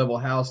state level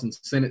House and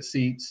Senate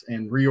seats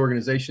and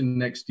reorganization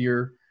next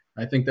year.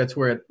 I think that's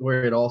where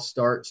it all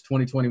starts.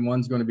 2021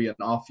 is going to be an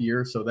off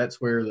year, so that's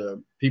where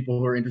the people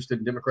who are interested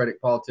in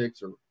Democratic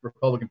politics or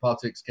Republican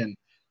politics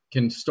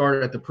can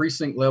start at the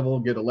precinct level,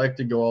 get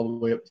elected, go all the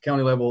way up to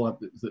county level, up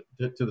to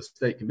the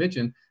state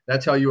convention.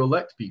 That's how you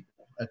elect people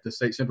at the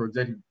state central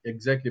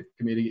executive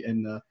committee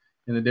in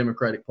the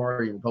Democratic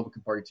Party,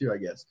 Republican Party too, I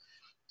guess.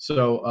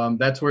 So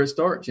that's where it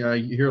starts. You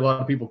hear a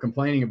lot of people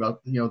complaining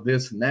about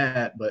this and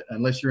that, but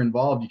unless you're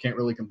involved, you can't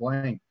really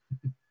complain.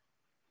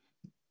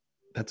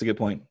 That's a good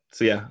point.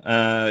 So yeah,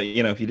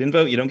 if you didn't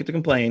vote, you don't get to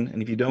complain.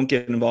 And if you don't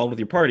get involved with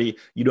your party,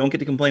 you don't get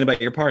to complain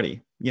about your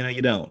party.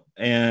 You don't.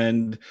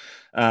 And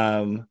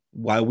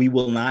while we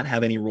will not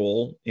have any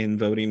role in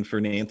voting for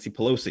Nancy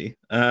Pelosi,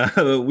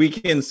 we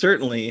can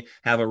certainly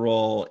have a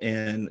role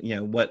in,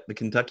 what the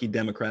Kentucky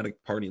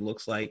Democratic Party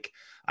looks like.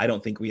 I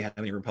don't think we have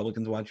any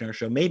Republicans watching our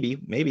show. Maybe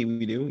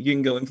we do. You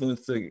can go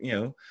influence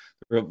the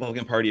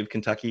Republican Party of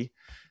Kentucky.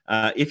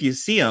 If you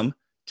see them,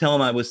 tell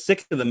them I was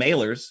sick of the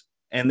mailers.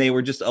 And they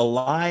were just a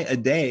lie a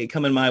day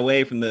coming my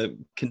way from the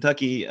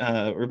Kentucky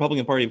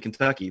Republican Party of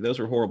Kentucky. Those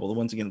were horrible. The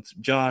ones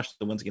against Josh,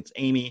 the ones against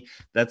Amy.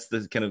 That's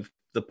the kind of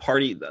the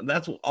party.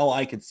 That's all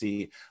I could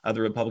see of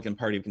the Republican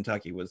Party of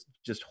Kentucky was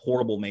just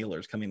horrible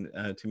mailers coming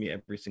to me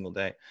every single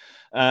day.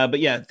 But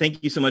yeah,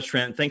 thank you so much,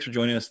 Trent. Thanks for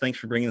joining us. Thanks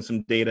for bringing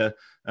some data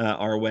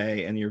our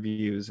way and your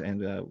views,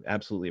 and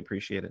absolutely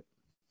appreciate it.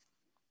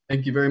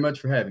 Thank you very much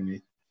for having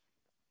me.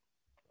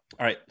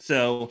 All right,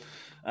 so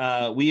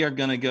we are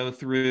going to go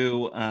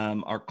through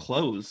our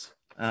close,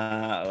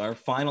 our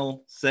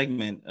final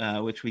segment,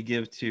 which we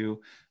give to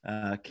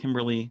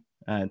Kimberly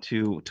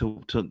to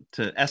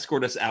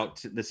escort us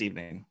out this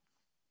evening.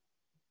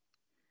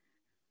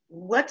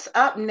 What's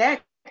up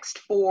next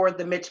for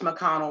the Mitch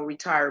McConnell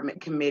Retirement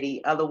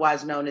Committee,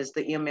 otherwise known as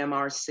the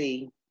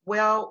MMRC?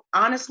 Well,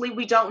 honestly,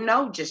 we don't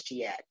know just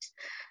yet.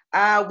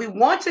 We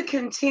want to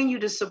continue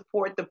to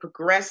support the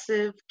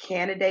progressive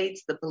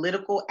candidates, the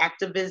political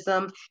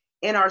activism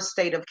in our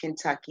state of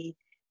Kentucky.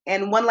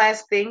 And one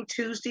last thing,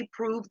 Tuesday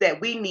proved that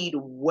we need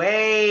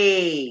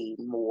way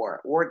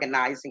more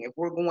organizing if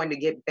we're going to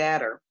get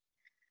better.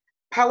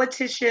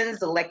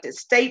 Politicians elected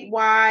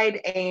statewide,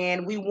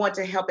 and we want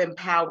to help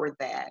empower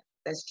that.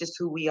 That's just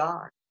who we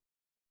are.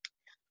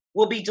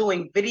 We'll be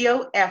doing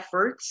video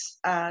efforts,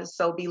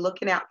 so be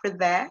looking out for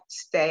that.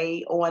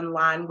 Stay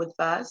online with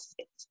us.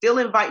 Still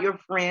invite your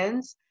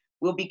friends.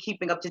 We'll be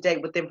keeping up to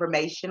date with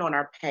information on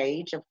our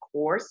page, of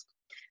course.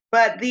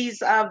 But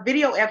these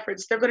video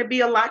efforts, they're going to be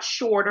a lot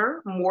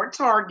shorter, more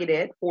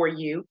targeted for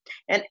you,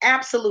 and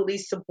absolutely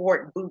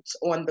support boots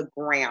on the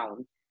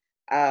ground,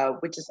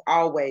 which is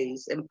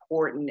always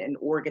important in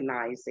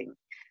organizing.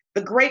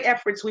 The great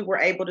efforts we were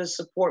able to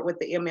support with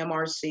the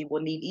MMRC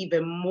will need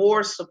even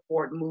more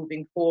support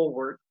moving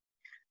forward.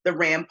 The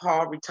Rand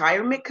Paul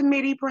Retirement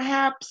Committee,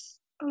 perhaps?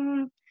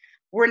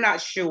 We're not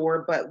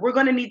sure, but we're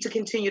going to need to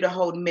continue to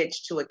hold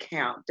Mitch to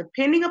account.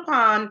 Depending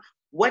upon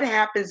what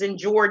happens in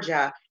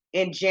Georgia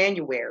in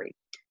January,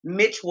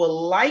 Mitch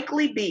will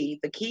likely be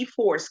the key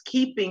force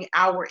keeping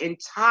our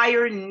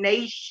entire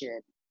nation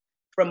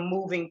from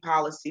moving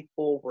policy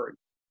forward,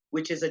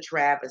 which is a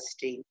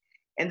travesty.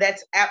 And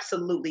that's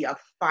absolutely a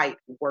fight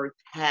worth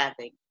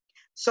having.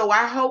 So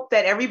I hope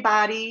that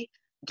everybody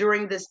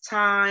during this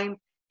time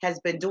has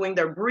been doing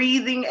their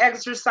breathing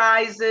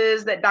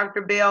exercises that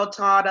Dr. Bell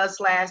taught us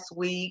last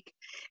week.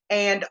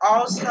 And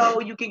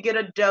also you can get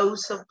a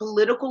dose of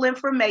political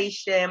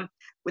information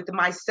with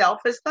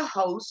myself as the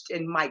host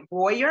and Mike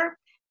Breuer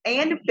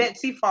and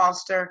Betsy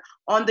Foster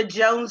on the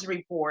Jones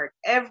Report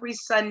every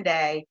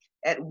Sunday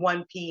at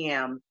 1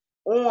 p.m.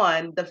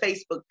 on the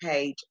Facebook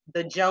page,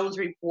 the Jones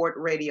Report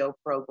radio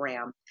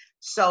program.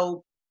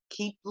 So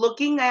keep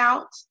looking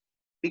out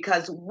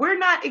because we're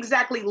not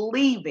exactly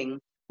leaving.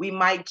 We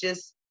might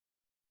just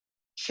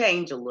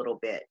change a little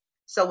bit.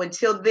 So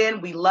until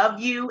then, we love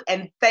you.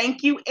 And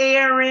thank you,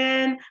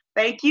 Aaron.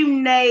 Thank you,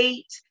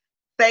 Nate.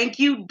 Thank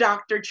you,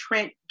 Dr.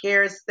 Trent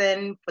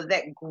Garrison, for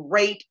that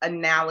great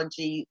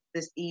analogy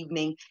this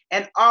evening.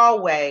 And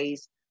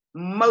always,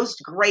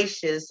 most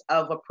gracious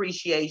of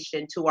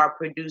appreciation to our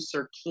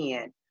producer,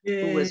 Ken.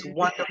 who is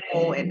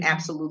wonderful and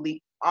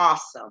absolutely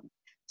awesome.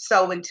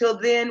 So until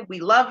then, we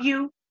love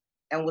you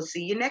and we'll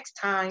see you next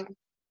time.